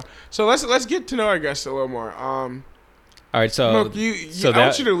want to talk about? So let's get to know our guests a little more. All right, so Look, I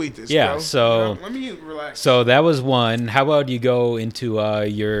want you to lead this. yeah, bro. so let me relax. so that was one. How about you go into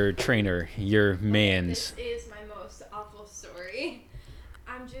your trainer, your man's? This is my most awful story.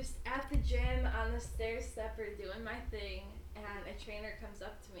 I'm just at the gym on the stair stepper doing my thing, and a trainer comes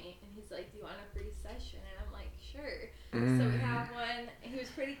up to me and he's like, "Do you want a free session?" And I'm like, "Sure." So we have one. He was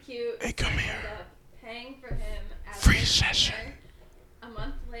pretty cute. Hey, come so I here. ended up paying for him as Free my session. trainer. A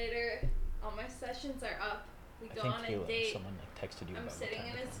month later, all my sessions are up. We go on a date. texted you I'm sitting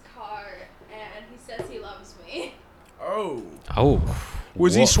in his car, and he says he loves me. Oh. Oh,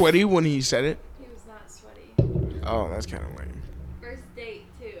 Was he whoa. sweaty when he said it? He was not sweaty. Oh, that's kind of lame. First date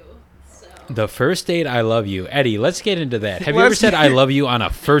too. So The first date, I love you, Eddie. Let's get into that. Have you ever Let's said get- "I love you" on a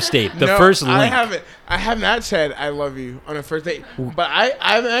first date? The No, first link. I haven't. I have not said I love you on a first date, but I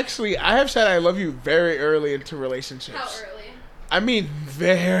have said I love you very early into relationships. how early? I mean,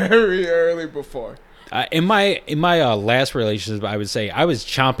 very early before. In my last relationship, I would say I was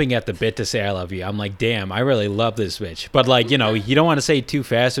chomping at the bit to say I love you. I'm like, damn, I really love this bitch. But like, you don't want to say it too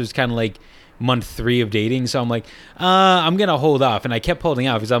fast. It was kind of like month 3 of dating, so I'm like, I'm gonna hold off, and I kept holding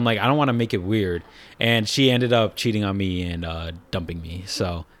off because I'm like, I don't want to make it weird. And she ended up cheating on me and dumping me.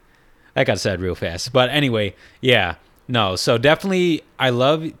 So that got said real fast. But anyway, yeah. No, so definitely, I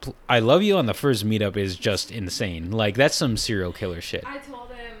love you on the first meetup is just insane. Like, that's some serial killer shit. I told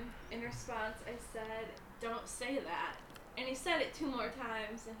him in response, I said, "Don't say that." And he said it 2 more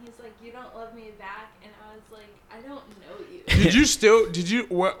times, and he's like, "You don't love me back." And I was like, "I don't know you."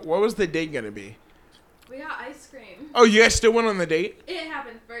 What was the date gonna be? We got ice cream. Oh, you guys still went on the date? It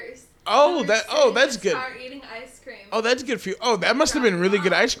happened first. Oh, We were that's sitting good. in the car eating ice cream. Oh, that's good for you. Oh, that must have been really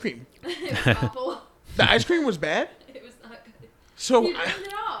good ice cream. It was awful. The ice cream was bad? It was not good. So, He ruined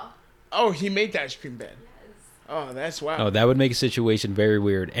it all. oh, he made the ice cream bad. Yes. Oh, that's wild. Oh, that would make a situation very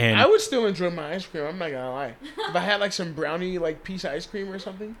weird. And I would still enjoy my ice cream. I'm not gonna lie. If I had like some brownie like piece of ice cream or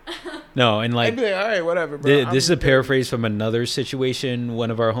something, no, and I'd like be like, all right, whatever, bro. this is a paraphrase from another situation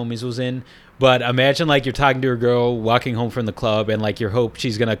one of our homies was in. But imagine like you're talking to a girl walking home from the club, and like you hope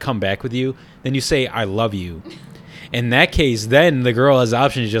she's gonna come back with you. Then you say, "I love you." In that case, then the girl has the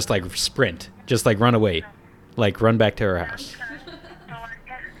option to just like sprint, just like run away, like run back to her house.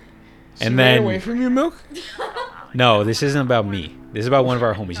 She And ran then away from you, Milk. no, this isn't about me. This is about one of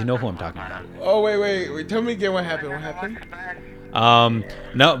our homies. You know who I'm talking about. Oh wait. Tell me again what happened. What happened?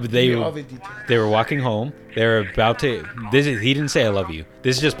 No, they Give me all the details. they were walking home. They were about to. He didn't say "I love you."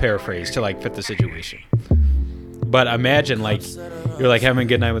 This is just paraphrased to like fit the situation. But imagine like you're like having a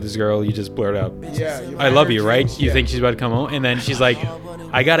good night with this girl. You just blurt out, Yeah. "I love you," right? You think she's about to come home, and then she's like,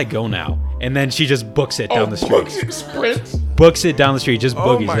 "I gotta go now," and then she just books it down the street. Sprints. Books it down the street, just Oh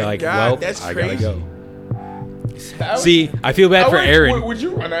boogies. my They're like, God, "Well, that's I gotta crazy. go." That was- See, I feel bad for Aaron. Would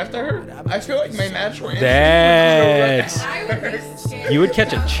you run after her? I feel like my natural instinct That's I would be scared. you would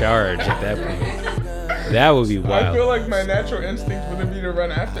catch a charge at that point. That would be would go. I feel wild. like my natural instinct would be to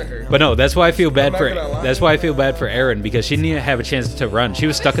run after her. But no, that's why I feel bad I'm not for. gonna lie. That's why I feel bad for Aaron because she didn't even have a chance to run. She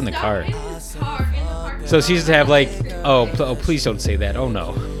was stuck in the car. In his car in the parking So lot. she used to have like, oh, please don't say that. Oh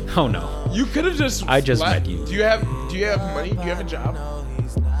no, oh no. You could have just. I just left. met you. Do you have money? Do you have a job?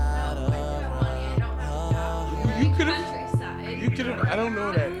 You could have. You could have. I don't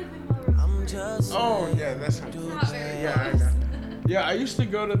know that. Oh yeah, that's not. Yeah, I know. Yeah, I used to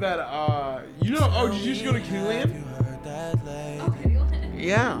go to that. Oh, did you used to go to Kittyland?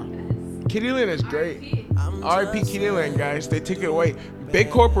 Yeah, Kittyland is great. R.I.P. Kittyland, guys. They took it away. Big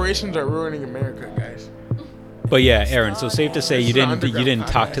corporations are ruining America, guys. But yeah, Aaron. So safe to say you This is an didn't underground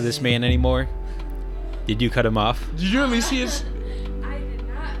talk to podcast. this man anymore. Did you cut him off? Did you at least see his? I did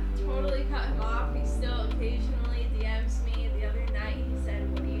not totally cut him off. He still occasionally DMs me. The other night he said,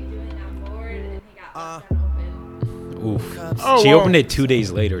 "What are you doing? I'm bored," and he got left open. Oof. Oh, She well. opened it 2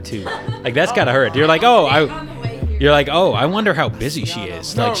 days later too. Like that's gotta hurt. You're like, oh, On the way here. You're like, oh, I wonder how busy she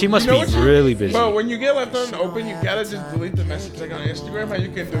is. No, Like she must you know be what you- really busy. Bro, when you get left open, you gotta just delete the message. Like on Instagram, how you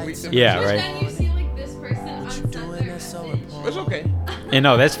can delete the Yeah, But right. then you see like this person unsend their message. It's okay. And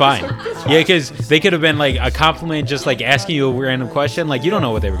no, that's fine. Yeah, because they could have been like a compliment, just like asking you a random question. Like you don't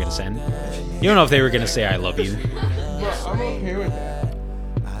know what they were gonna send. You don't know if they were gonna say "I love you." Bro, I'm okay with that.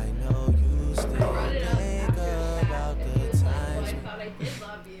 Brought it up after the fact and was like, "Oh, I thought I did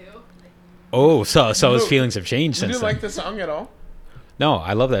love you." Oh, so his No, feelings have changed Did since you then. like the song at all? No,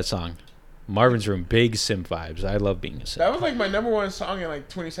 I love that song. Marvin's Room, big simp vibes. I love being a simp. That was like my #1 song in like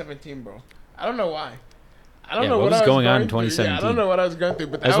 2017, bro. I don't know why. I don't Yeah, know what what was I going on in through. Yeah, I 2017? don't know what I was going through,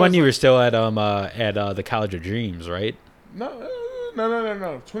 but That's that when was you like- were still at the College of Dreams, right? No,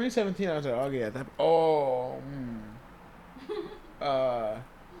 No. 2017, I was at Augie at that. Oh.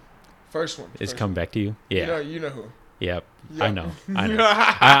 First one. It's first come one. back to you. Yeah. You know who. Yep. Yep. I know.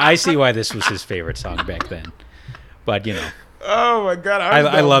 I see why this was his favorite song back then. But you know, Oh my god,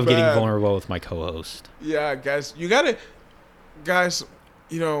 I love getting bad. vulnerable with my co-host. Yeah, guys, you gotta, guys.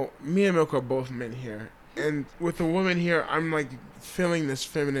 You know, me and Milk are both men here, and with the woman here, I'm like feeling this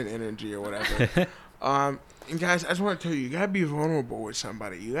feminine energy or whatever. And guys, I just want to tell you, you gotta be vulnerable with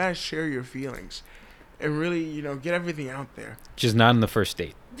somebody. You gotta share your feelings, and really, get everything out there. Just not on the first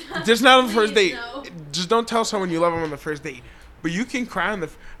date. Just not on the first Please, date. no. Just don't tell someone you love them on the first date. But you can cry on the.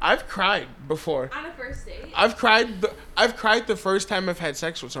 I've cried before. On a first date? I've cried the first time I've had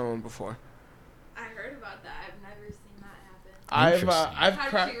sex with someone before. I heard about that. I've never seen that happen. Interesting. I've How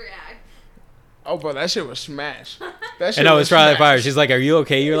cried. did she react? Oh, bro, that shit was smash. That I shit know was it's probably smash. fire. She's like, "Are you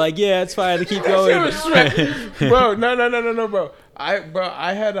okay?" You're like, "Yeah, it's fine. To keep going." That shit was smash. Bro, no, bro.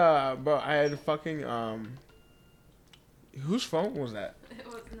 I had fucking whose phone was that? It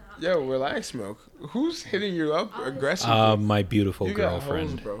was not. Yo, relax, Milk. Who's hitting you up aggressively? My beautiful you got girlfriend.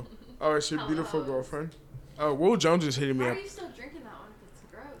 hoes, bro. Oh, it's your Hello. beautiful girlfriend. Oh, Will Jones is hitting me Why up. are you still drinking that one if it's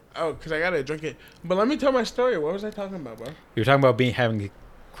gross? Oh, cause I gotta drink it. But let me tell my story. What was I talking about, bro? You were talking about having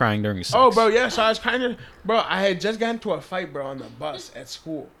crying during sex. Oh, bro, yeah. So I was kind of, bro. I had just gotten into a fight, bro, on the bus at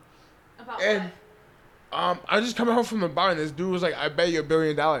school. About And I was just coming home from the bar, and this dude was like, "I bet you $1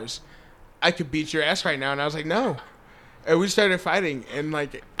 billion, I could beat your ass right now." And I was like, "No." And we started fighting, and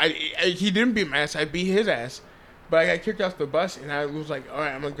like, he didn't beat my ass. I beat his ass, but I got kicked off the bus, and I was like, "All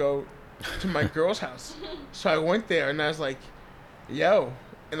right, I'm gonna go to my girl's house." So I went there, and I was like, "Yo,"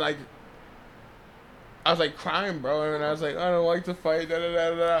 and like, I was like crying, bro, and I was like, "I don't like to fight," da da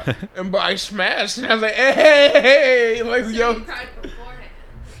da da. And but I smashed, and I was like, "Hey, like So yo." you cried beforehand.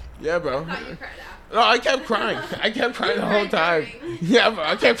 Yeah, bro. I thought you cried after. No, I kept crying. I kept crying the whole time. Yeah, bro,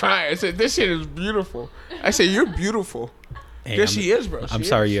 I kept crying. I said, "This shit is beautiful." I said, "You're beautiful." Hey, Yes, she is, bro. I'm She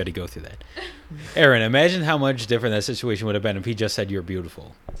sorry is. you had to go through that. Aaron, imagine how much different that situation would have been if he just said you're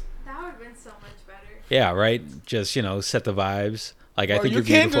beautiful. That would have been so much better. Yeah, right. Just set the vibes. Like I Bro, think you you're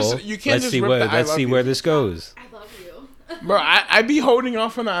can't beautiful. just- you can't let's just see rip where the I let's love see you. where this goes. I love you. Bro, I be holding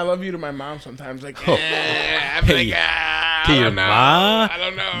off on the "I love you" to my mom sometimes. Like, Oh. I'm like, Hey, I to your don't know. ma? I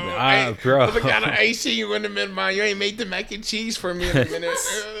don't know. Ah, bro. Look, I ain't seen you in a minute, ma. You ain't made the mac and cheese for me in a minute.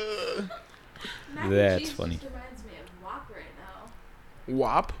 Mac and That's cheese funny. just reminds me of WAP right now.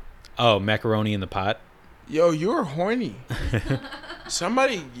 WAP. Oh, macaroni in the pot. Yo, you're horny.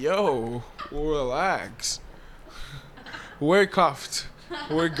 Somebody, yo, relax. We're cuffed.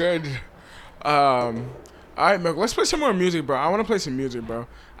 We're good. All right, Milk, let's play some more music, bro. I want to play some music, bro.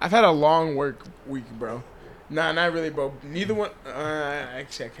 I've had a long work week, bro. Nah, not really, bro. Neither one.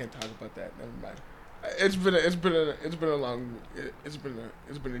 Actually, I can't talk about that. Never mind. It's been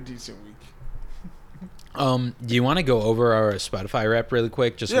a decent week. Do you want to go over our Spotify rap really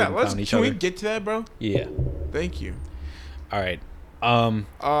quick, just so Yeah, we can pound each can other? we get to that, bro? Yeah. Thank you. All right.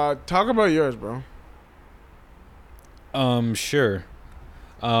 Talk about yours, bro. Sure.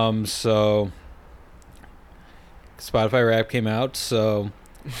 So Spotify rap came out, so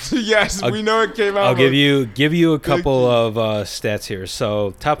Yes, we know it came out. I'll give you a couple of stats here.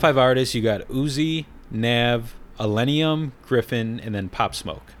 So top 5 artists, you got Uzi, Nav, Illenium, Griffin, and then Pop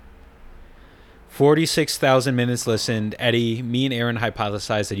Smoke. 46,000 minutes listened. Eddie, me and Aaron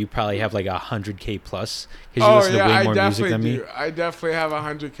hypothesized that you probably have like 100K plus because you listen to way more music than me. I definitely have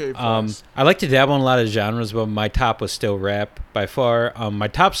 100K plus. I like to dabble in a lot of genres, but my top was still rap by far. My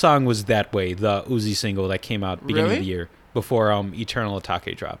top song was That Way, the Uzi single that came out beginning of the year before Eternal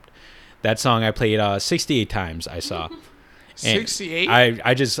Atake dropped. That song I played 68 times, I saw. 68?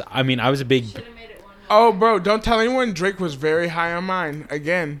 I was a big... Should have made it one more. Oh, bro, don't tell anyone Drake was very high on mine.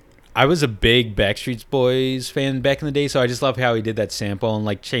 Again. I was a big Backstreet Boys fan back in the day, so I just love how he did that sample and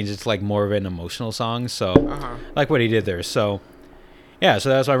like changed it to like more of an emotional song. So I like what he did there. So yeah, so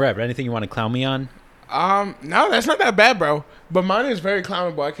that's my rap. Anything you want to clown me on? No, that's not that bad, bro. But mine is very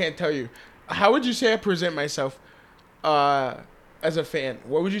clownable. I can't tell you. How would you say I present myself as a fan?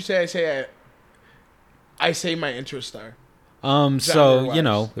 What would you say I say my interests are? So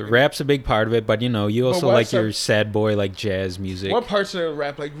Genre-wise. rap's a big part of it, but you also what's like your the- sad boy like jazz music. What parts of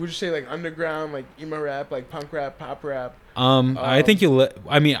rap? Like, would you say like underground, like emo rap, like punk rap, pop rap? I think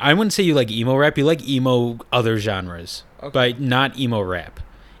I wouldn't say you like emo rap. You like emo other genres, but not emo rap.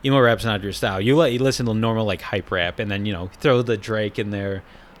 Emo rap's not your style. You listen to normal like hype rap, and then throw the Drake in there,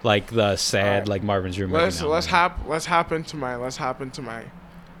 like the sad Alright. like Marvin's Room. Let's hop into my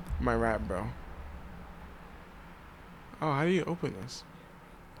rap, bro. Oh, how do you open this?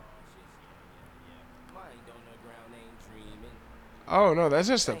 Oh no, that's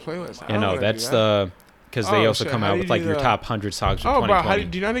just the playlist. You know, that's the because they Oh, also shit. come How out do with you like do your the- top 100 songs of Oh, bro, 2020.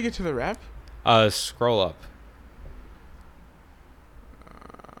 do you know how to get to the rap? Scroll up.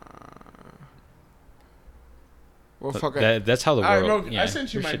 Well, fuck it. That's how the All right, world. Mo, yeah, I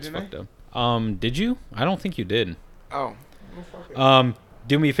sent you your mine, shit's didn't fucked up. Did you? I don't think you did. Oh. Well, fuck it.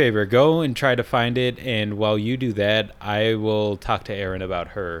 Do me a favor. Go and try to find it, and while you do that, I will talk to Erin about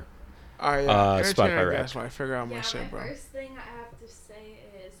her. All right, yeah. Spotify Wrapped. That's why I figure out my Yeah, shit, my bro. first thing I have to say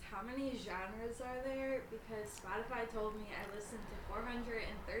is how many genres are there? Because Spotify told me I listened to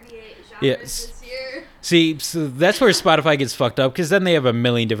 438 genres Yes. this year. See, so that's where Spotify gets fucked up because then they have a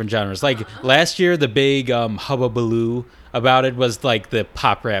million different genres. Like last year, the big hubbubaloo about it was like the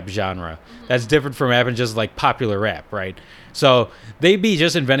pop rap genre. That's different from rap and just like popular rap, right? So they be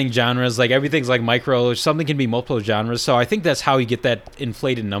just inventing genres. Like everything's like micro. Something can be multiple genres. So I think that's how you get that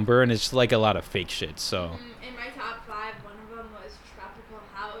inflated number, and it's like a lot of fake shit. So In my top 5, one of them was Tropical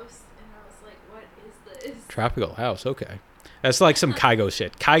House, and I was like, what is this? tropical house, okay, that's like some Kygo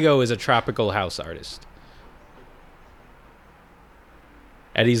shit. Kygo is a tropical house artist.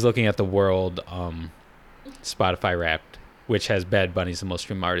 Eddie's looking at the world Spotify Wrapped, which has Bad Bunny as the most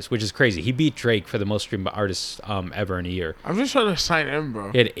streamed artist, which is crazy. He beat Drake for the most streamed artist ever in a year. I'm just trying to sign in,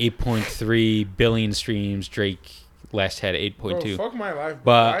 bro. He had 8.3 billion streams. Drake last had 8.2. Bro, fuck my life. Bro.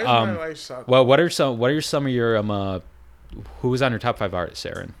 But Why does my life suck? well, what are some of your who was on your top 5 artists,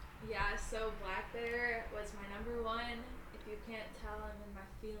 Aaron? Yeah, so Black Bear was my number 1. If you can't tell, I'm in my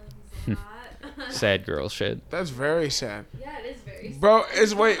feelings a lot. Sad girl shit. That's very sad. Yeah, it is very sad. Bro,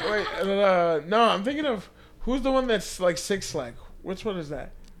 wait. No, I'm thinking of who's the one that's like 6 leg. Which one is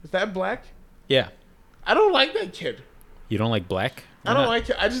that? Is that Black? Yeah. I don't like that kid. You don't like Black? I Why don't not? like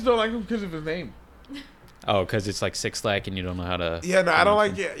it. I just don't like him because of his name. Oh, because it's like 6 lakh and you don't know how to. Yeah, no, I don't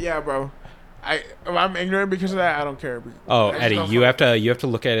like it. Yeah, bro. If I'm ignorant because of that, I don't care. Oh, I just Eddie, don't you fuck- have to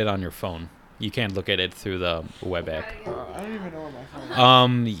look at it on your phone. You can't look at it through the web app. I don't even know what my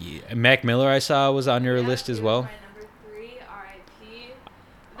phone is. Mac Miller I saw was on your Yeah, list as he well. was my number 3, R.I.P.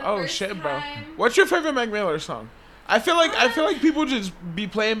 The Oh first shit, bro. time- What's your favorite Mac Miller song? I feel like people just be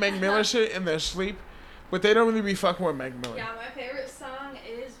playing Mac Miller shit in their sleep, but they don't really be fucking with Mac Miller. Yeah, my favorite song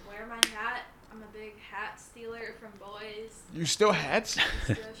is Wear My Hat. I'm a big hat stealer from boys. You steal hats?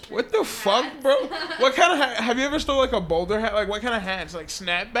 Steal What shirts the and fuck, hats. bro? What kind of hat? Have you ever stole like a Boulder hat? Like what kind of hats? Like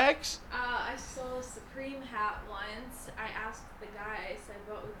snapbacks? I stole a Supreme hat once. I asked the guy, I said,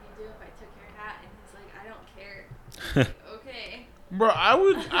 what would you do if I took your hat? And he's like, I don't care. I was like, okay. Bro,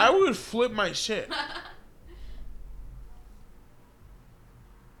 I would flip my shit.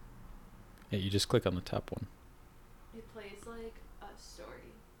 Yeah, you just click on the top one. It plays like a story.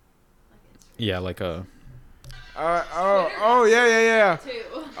 Like it's Yeah, like a Yeah. too.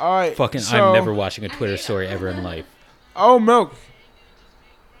 All right. fucking. so- I'm never watching a Twitter story ever in life. Oh, Milk.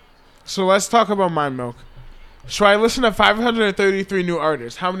 So let's talk about my Milk. So I listened to 533 new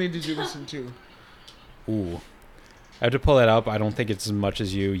artists. How many did you listen to? Ooh, I have to pull that up. I don't think it's as much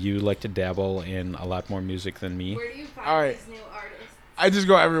as you. You like to dabble in a lot more music than me. Where do you find All right. these new artists? I just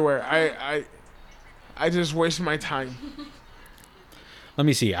go everywhere. I just waste my time. Let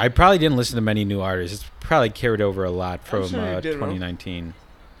me see. I probably didn't listen to many new artists. It's probably carried over a lot from sure you did, Mo. 2019.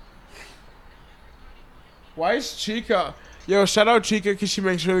 Why is Chica? Yo, shout out Chica because she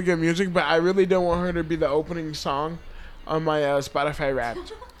makes really good music, but I really don't want her to be the opening song on my Spotify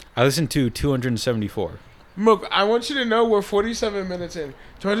Wrapped. I listened to 274. Milk, I want you to know we're 47 minutes in.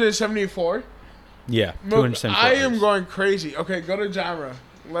 274? Yeah, Milk, 274. I am artists. going crazy. Okay, go to genre.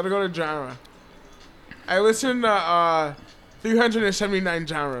 Let her go to genre. I listened to 379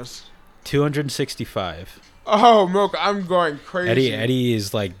 genres. 265. Oh, Milk, I'm going crazy. Eddie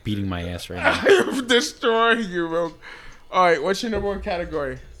is like beating my ass right now. I am destroying you, Milk. All right, what's your number one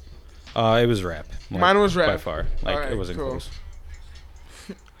category? It was rap. Mine was rap. by far. Like Alright, it wasn't cool. close.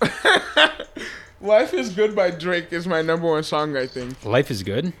 Life is Good by Drake is my number one song, I think. Life is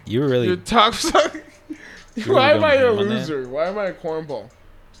good. You were really. Your top song. really Why am I a going ham on that? loser? Why am I a cornball?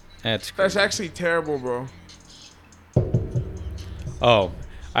 That's That's crazy. actually terrible, bro. Oh,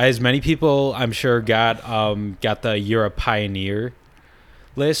 as many people I'm sure got the You're a Pioneer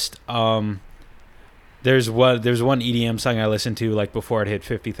list. There's one EDM song I listened to like before it hit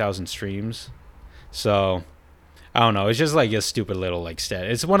 50,000 streams. So I don't know. It's just like a stupid little like stat.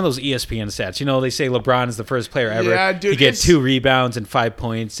 It's one of those ESPN stats. You know, they say LeBron is the first player ever Yeah, dude, to get it's- 2 rebounds and 5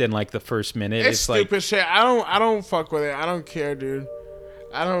 points in like the first minute. It's It's like stupid shit. I don't fuck with it. I don't care, dude.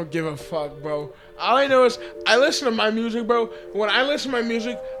 I don't give a fuck, bro. All I know is I listen to my music, bro. When I listen to my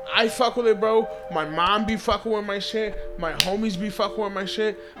music, I fuck with it, bro. My mom be fucking with my shit. My homies be fucking with my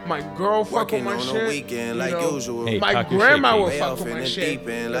shit. My girl fuck with my Working on shit. the weekend You like know, usual. Hey, my talk your grandma shit, will Way fuck off with in my the shit. deep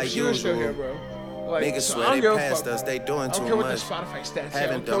end If like she was still usual. here, bro. Like, Niggas so swear I don't they give a passed fuck. us, they doing I don't too care what the much. Spotify stats say. I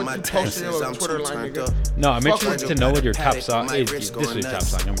Haven't don't done my care what you post on taxes, your I'm Twitter too line, turned nigga. up. No, I'm Fuck interested with to know you. what your top Paddock, song my is. wrist This is your going top nuts.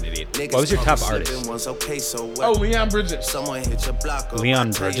 song. I'm an idiot. Niggas What was your top talking artist? slipping once, okay, so what? Oh, Leon Bridges. Someone hit your block up. Leon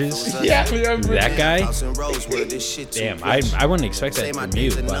I tell you Bridges? it was us. Yeah, Leon Bridges. That guy? House in Rosewood, this shit too Damn, rich. I wouldn't expect Say that my from you,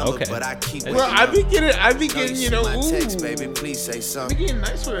 days a but number, okay. but I keep Bro, waking I up. be getting, Know you know, my ooh. text, baby, please say I be something. getting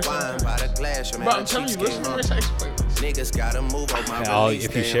nice with it Wine sometimes. by the glass, man. But I'm telling you, listen to my sex playlist. Niggas gotta move on my release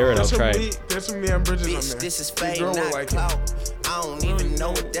If you game. share it, I'll try. There's some Leon Bridges on Bitch, there. this is Your fame, girl will not like it. clout. I don't even know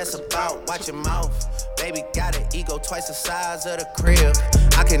what that's about. Watch your mouth. Baby got an ego twice the size of the crib.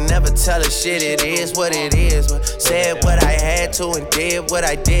 I can never tell a shit, it is what it is. But said what I had to and did what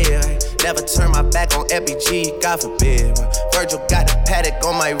I did. Never turn my back on FBG, God forbid. Virgil got the paddock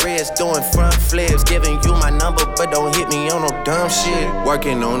on my wrist, doing front flips. Giving you my number, but don't hit me on no dumb shit.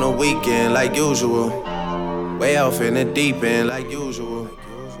 Working on the weekend like usual. Way off in the deep end like usual.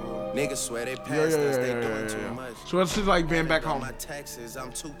 Niggas swear they passed us, they doing too much. So what's it like being back home? My taxes,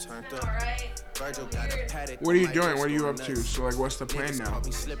 I'm too turned up. Alright. Virgil got a paddock What are you on my doing? wrist, What are you going up to? nuts. So like, what's the plan Niggas now? caught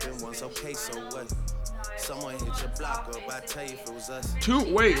me slipping once, okay, so what? Someone hit your block up, I tell you if it was us.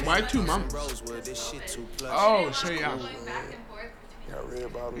 Wait, why 2 months? Rosewood, this shit too plush. Oh, so yeah. Going back and forth between Got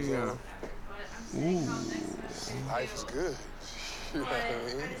red bottles Yeah. on. but I'm staying home next semester. Life is good. You know But what I I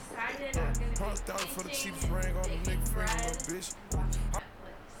mean? decided I'm gonna be painting, baking bread, watching Netflix.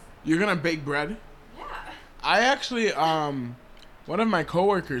 You're gonna bake bread? Yeah. I actually, one of my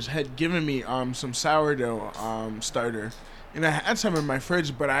coworkers had given me some sourdough starter, and I had some in my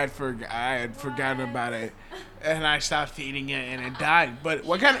fridge, but I had forgotten about it, and I stopped feeding it, and it died. But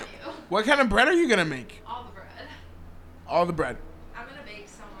what kind of bread are you gonna make? All the bread. All the bread. I'm gonna bake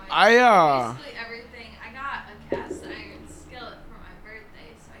so much. I Basically everything. I got a cast iron skillet for my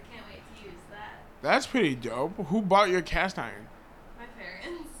birthday, so I can't wait to use that. That's pretty dope. Who bought your cast iron? My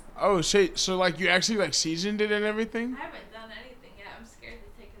parents. Oh shit! So like you actually like seasoned it and everything? I haven't done anything yet. I'm scared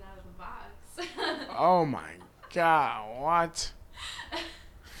to take it out of the box. Oh my god! What? I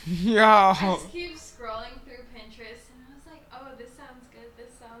Yo. just keep scrolling through Pinterest, and I was like, oh, this sounds good. This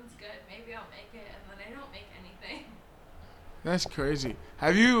sounds good. Maybe I'll make it, and then I don't make anything. That's crazy.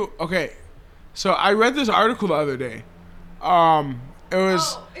 Have you? Okay, so I read this article the other day. It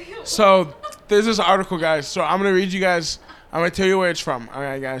was Oh, ew. so there's this article, guys. So I'm gonna read you guys. I'm gonna tell you where it's from. All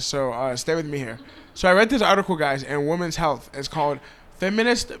right, guys. So stay with me here. So I read this article, guys, in Women's Health. It's called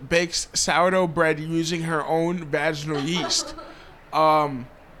 "Feminist Bakes Sourdough Bread Using Her Own Vaginal Yeast."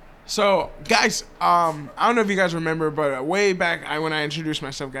 So guys, I don't know if you guys remember, but way back when I introduced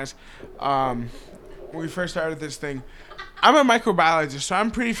myself, guys, when we first started this thing, I'm a microbiologist, so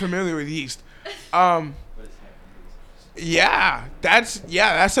I'm pretty familiar with yeast. Yeah, that's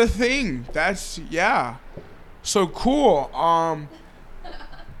a thing. So cool.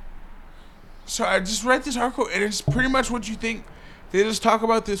 So I just read this article, and it's pretty much what you think. They just talk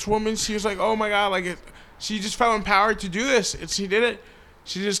about this woman. She was like, oh my god, like she just felt empowered to do this, and she did it.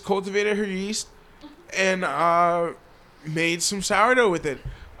 She just cultivated her yeast and made some sourdough with it.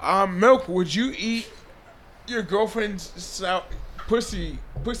 Milk, would you eat your girlfriend's pussy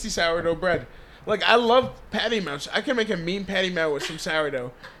sourdough bread? Like, I love patty melts. I can make a mean patty melt with some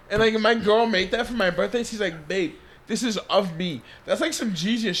sourdough. And like, if my girl made that for my birthday, she's like, babe, this is of me. That's like some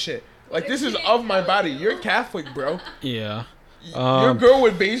Jesus shit. Like, this is of my body. You're Catholic, bro. Yeah. Your girl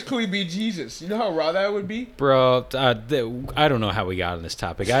would basically be Jesus. You know how raw that would be? Bro, I don't know how we got on this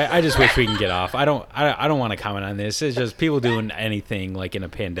topic. I just wish we can get off. I don't want to comment on this. It's just people doing anything like in a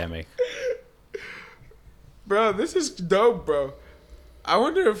pandemic. Bro, this is dope, bro. I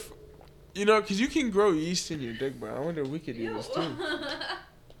wonder if, because you can grow yeast in your dick, bro. I wonder if we could do this too.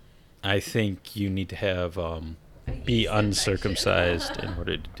 I think you need to have be uncircumcised in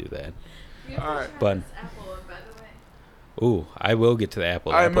order to do that. All right. But Apple one, by the way. ooh, I will get to the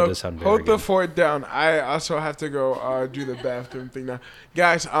apple. All right, Apple Mo, does sound very hold the good. fort down. I also have to go do the bathroom thing now.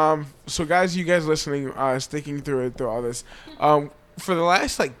 Guys, so guys, you guys listening, sticking through all this, for the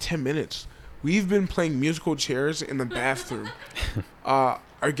last like 10 minutes, we've been playing musical chairs in the bathroom.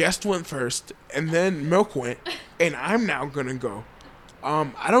 Our guest went first, and then Milk went, and I'm now gonna go.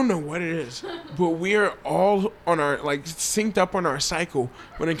 I don't know what it is, but we're all on our, like, synced up on our cycle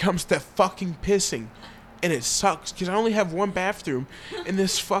when it comes to fucking pissing. And it sucks, because I only have one bathroom in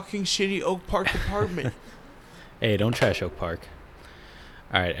this fucking shitty Oak Park apartment. Hey, don't trash Oak Park.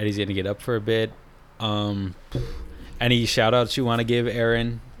 All right, Eddie's gonna get up for a bit. Any shout outs you want to give,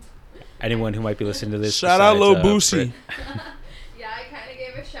 Aaron? anyone who might be listening to this. Shout out besides, Lil Boosie. Yeah, I kind of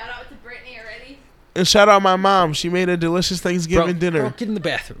gave a shout out to Brittany already. And shout out my mom. She made a delicious Thanksgiving dinner. Bro, get in the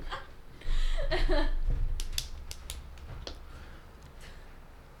bathroom.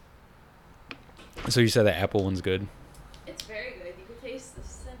 So you said the apple one's good? It's very good. You can taste the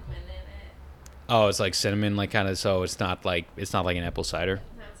cinnamon in it. Oh, it's like cinnamon, like kind of. So it's not like an apple cider.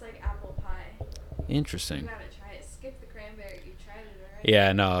 No, it's like apple pie. Interesting. You gotta try it. Skip the cranberry. You tried it already.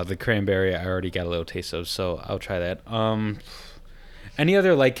 Yeah, no, the cranberry I already got a little taste of, so I'll try that. Any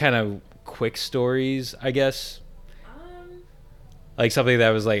other like kind of quick stories, I guess? Like something that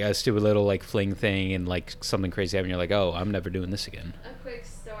was like a stupid little like fling thing and like something crazy happened. You're like, oh, I'm never doing this again. A quick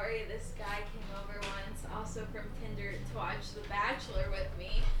story. This guy came over once, also from Tinder, to watch The Bachelor with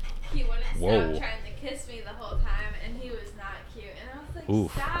me. He wouldn't Whoa. stop trying to kiss me the whole time, and he was not cute. And I was like,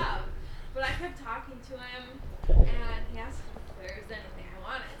 Oof. stop. But I kept talking to him, and he asked if there was anything I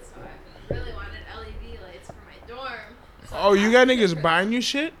wanted. So I really wanted LED lights for my dorm. So Oh, you got niggas buying you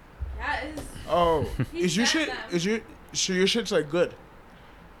shit? Yes. Oh, He is your sent shit? them. So your shit's like good?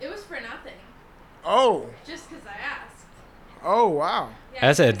 It was for nothing. Oh, Just because I asked. oh wow.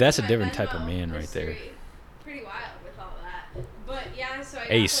 Yeah, That's a my different type of Venmo man right there. history. Pretty wild with all that. But yeah, so I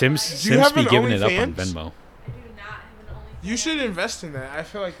Hey, got the Sims, lights. Do you Sims have be an giving it up on OnlyFans? Venmo. I do not have an OnlyFans. You should invest in that. I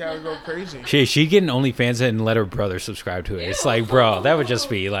feel like that would go crazy. She getting OnlyFans and let her brother subscribe to it. It's like, bro, that would just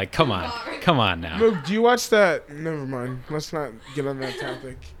be like, come on now. Look, do you watch that? Never mind. Let's not get on that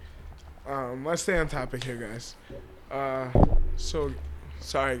topic. Let's stay on topic here, guys. So,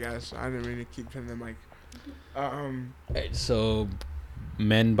 sorry, guys. I didn't mean to keep hitting the mic. So,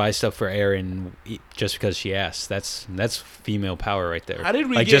 men buy stuff for Erin just because she asks. That's female power right there. How did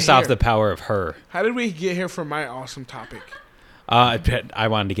we like get just off here? the power of her? How did we get here from my awesome topic? I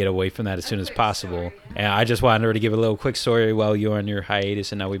wanted to get away from that as soon as quick possible, story. and I just wanted her to give a little quick story while you're on your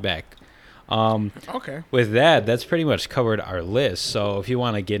hiatus, and now we're back. Okay. With that, that's pretty much covered our list. So if you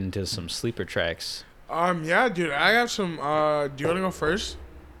want to get into some sleeper tracks, Yeah, dude. I got some. Do you want to go first?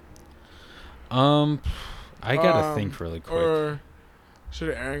 I gotta think really quick. Or should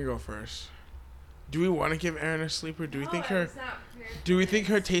Erin go first? Do we want to give Erin a sleeper? Do we think her? Do we think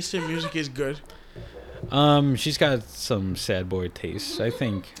her taste in music is good? She's got some sad boy taste, I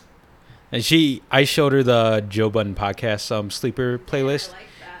think. And I showed her the Joe Budden podcast sleeper playlist,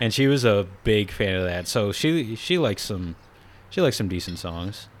 and she was a big fan of that. So she likes some decent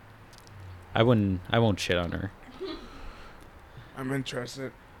songs. I won't shit on her. I'm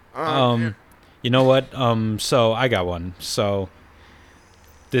interested. You know what? So I got one. So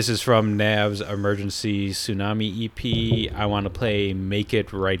this is from Nav's Emergency Tsunami EP. I want to play Make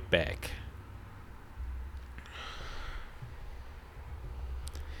It Right Back.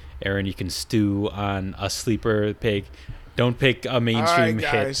 Erin, you can stew on a sleeper pick. Don't pick a mainstream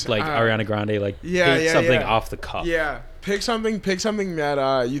guys. hit like Ariana Grande. Like pick something off the cuff. Yeah, pick something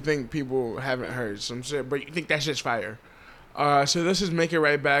that you think people haven't heard, some shit, but you think that shit's fire. So this is Make It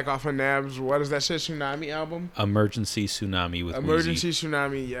Right Back off of Nab's, what is that shit, Tsunami album? Emergency Tsunami with Emergency Weezy.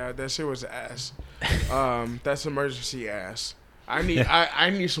 Tsunami, yeah, that shit was ass. That's emergency ass. I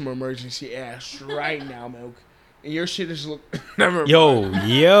need some emergency ass right now, Milk. And your shit is never. Yo. Play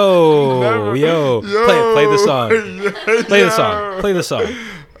the song. Play the song.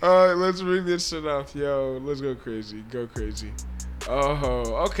 All right, let's read this shit off. Yo, let's go crazy. Go crazy.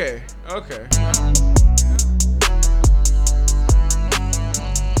 Oh, okay.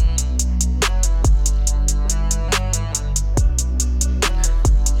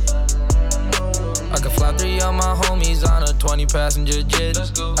 I can fly 3 of my homies on a 20-passenger jet.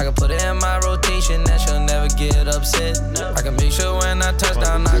 I can put it in my rotation that she'll never get upset. I can make sure when I touch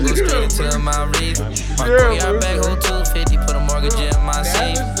down, I go straight into my reef. My courtyard bag hold 250, put a mortgage in my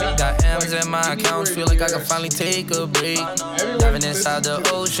safe. Got M's in my accounts, feel like I can finally take a break. Diving inside the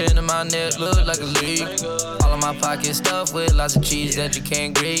ocean and my neck look like a leak. All of my pockets stuffed with lots of cheese that you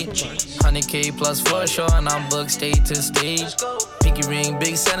can't grate. 100K plus for sure, and I'm booked state to state. Pinky ring,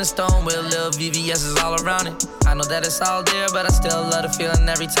 big center stone with little VVS's all around it. I know that it's all there, but I still love the feeling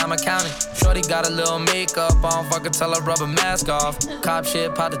every time I count it. Shorty got a little makeup on, fuck her, tell her rub a mask off. Cop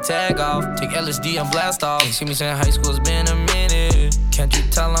shit, pop the tag off, take LSD and blast off. See me saying high school's been a minute. Can't you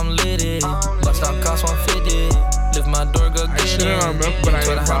tell I'm lit it? Bust out cost 150. Lift my door, go get it. But I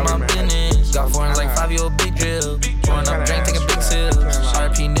ain't my business. Got foreigns like 5-year-old big drill. Pouring up drink, taking big sips.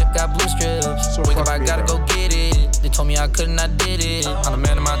 RP nip got blue strips. Wake up, I gotta go get it. They told told me I couldn't, I did it. I'm the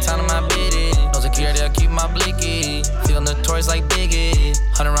man of my time and my biddy. No security, I keep my blicky. Feel notorious like Biggie.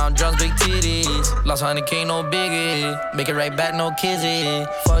 100 round drums, big titties. Lost 100K, no biggie. Make it right back, no kizzy.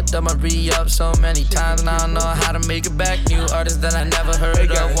 Fucked up my re-up so many times, and I don't know how to make it back. New artists that I never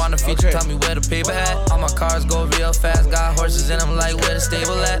heard of. Want a feature, tell me where the paper at. All my cars go real fast. Got horses in them like where the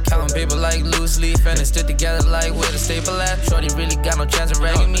stable at. Counting paper like loose leaf, and it stick together like where the staple at. Shorty really got no chance of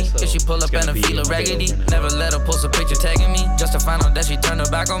ragging me. If she pull up and I feel a raggedy. Never let her post a picture tagging me. Just to find out that she turned her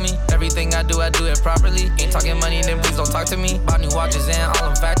back on me. Everything I do it properly. Ain't talking money, then please don't talk to me. Bought new watches and all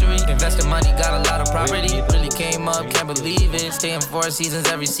in factory. Invested money, got a lot of property. Really came up, can't believe it. Staying 4 seasons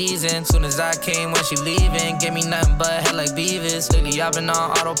every season. Soon as I came, when she leaving, gave me nothing but head like Beavis. Lately I've been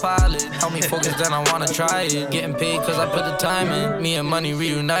on autopilot. Help me focus, then I wanna try it. Getting paid cause I put the time in. Me and money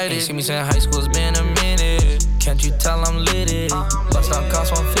reunited. See me saying high school's been a minute. Can't you tell I'm lit? Bust out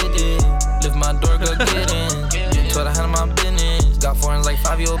cost 150. Lift my door, go get in. Get 12 my business. Got foreigns like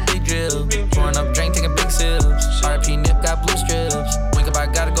 5-year-old big drill. Pouring up drink, taking big sips. RP nip, got blue strips. Wake up, I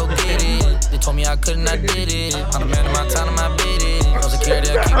gotta go get it. They told me I couldn't, I did it. I'm the man of my time and my biddy. No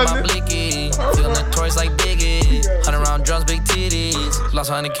security, I keep my blicky. Feel notorious like Biggie. 100 round drums, big titties. Lost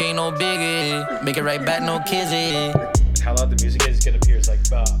 100K, no biggie. Make it right back, no kizzy. How loud the music is gonna appear is like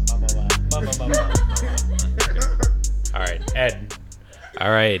mama. All right, Ed. All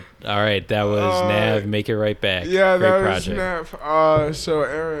right. That was Nav. Make it right back. Yeah, great that project. was Nav. So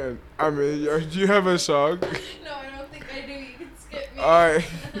Aaron, I mean, do you have a song? No, I don't think I do. You can skip me. All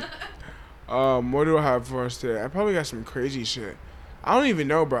right. What do I have for us today? I probably got some crazy shit. I don't even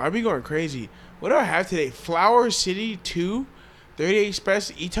know, bro. I be going crazy. What do I have today? Flower City 2, 38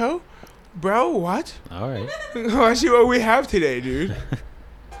 Express Ito? Bro, what? All right. Let's see what we have today, dude.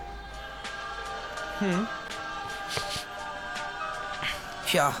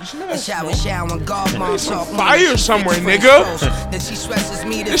 Yeah, that's how it sound when God moms talk fire somewhere, nigga. Then she stresses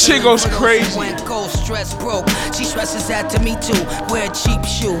me. This shit goes crazy. When cold stress broke, she stresses that to me too. Wear a cheap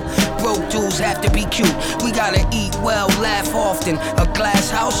shoe. Broke dudes have to be cute. We gotta eat well, laugh often. A glass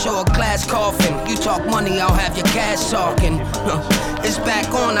house or a glass coffin. You talk money, I'll have your cash talking. It's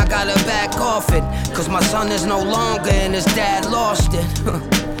back on, I gotta back off it. Cause my son is no longer and his dad lost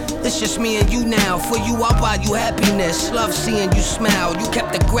it. It's just me and you now. For you, I'll buy you happiness. Love seeing you smile. You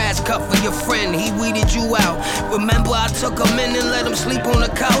kept the grass cut for your friend. He weeded you out. Remember I took him in and let him sleep on the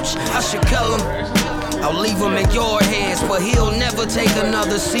couch? I should kill him. I'll leave him in your hands, but he'll never take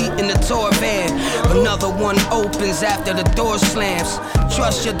another seat in the tour van. Another one opens after the door slams.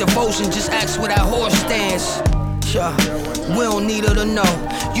 Trust your devotion, just ask where that horse stands. Yeah, we don't need her to know.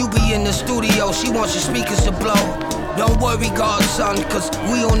 You be in the studio, she wants your speakers to blow. Don't worry, godson, cause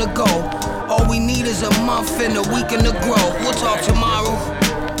we on the go. All we need is a month and a week in the grow. We'll talk tomorrow,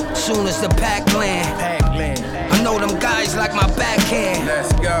 soon as the pack land. I know them guys like my backhand.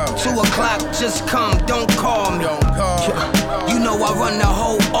 Let's go. 2 o'clock, just come, don't call me. You know I run the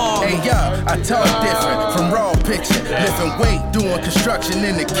whole army. Hey, yo, I talk different from raw pitching. Lifting weight, doing construction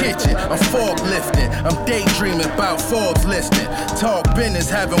in the kitchen. I'm forklifting, I'm daydreaming about Forbes listing. Talk business,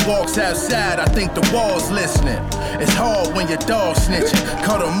 having walks outside, I think the wall's listening. It's hard when your dog snitching.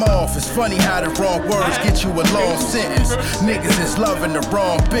 Cut them off, it's funny how the wrong words get you a long sentence. Niggas is loving the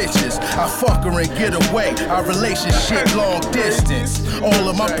wrong bitches. I fuck her and get away, our relationship long distance. All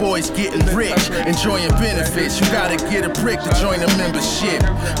of my boys getting rich, enjoying benefits. You gotta get a brick to join the membership.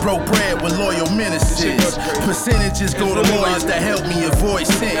 Broke bread with loyal menaces. Percentages go to lawyers that help me avoid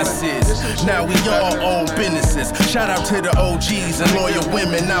sentences. Now we all own businesses. Shout out to the OGs and loyal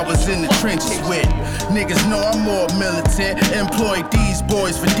women I was in the trenches with. Niggas know I'm more militant. Employed these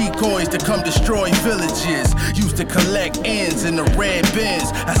boys for decoys to come destroy villages. Used to collect ends in the red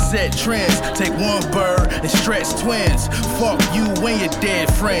bins. I set trends, take one bird and stretch twins. Fuck you and your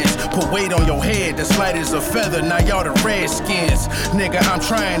dead friends. Put weight on your head that's light as a feather. Now y'all the redskins. Nigga, I'm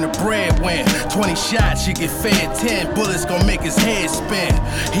trying to bread win. 20 shots, you get fed 10. Bullets gon' make his head spin.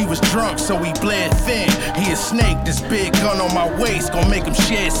 He was drunk, so he bled thin. He a snake, this big gun on my waist gon' make him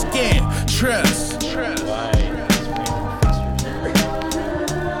shed skin. Trust.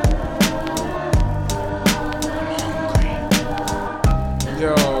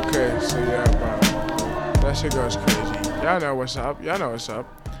 Yo, okay, so yeah, bro. That shit goes crazy. Y'all know what's up.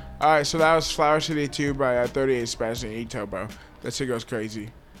 Alright, so that was Flower City 2 by 38 Express and Ito, bro. That shit goes crazy.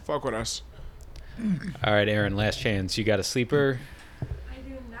 Fuck with us. All right, Aaron, last chance. You got a sleeper? I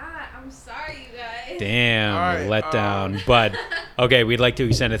do not. I'm sorry, you guys. Damn, All right, letdown. But, okay, we'd like to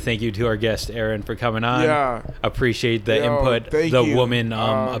extend a thank you to our guest, Aaron, for coming on. Yeah. Appreciate the input, thank the you. woman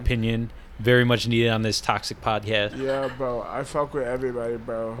opinion. Very much needed on this toxic podcast. Yeah, bro. I fuck with everybody,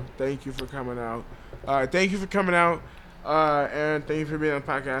 bro. Thank you for coming out. Thank you for coming out, and thank you for being on the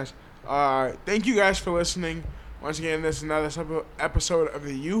podcast. Thank you guys for listening. Once again, this is another episode of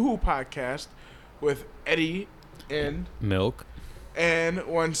the Yoo-Hoo Podcast with Eddie and Milk. And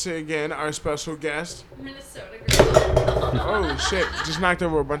once again, our special guest. Minnesota girl. Oh, shit. Just knocked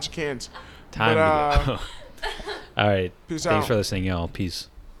over a bunch of cans. Time to go. All right. Peace Thanks out. for listening, y'all. Peace.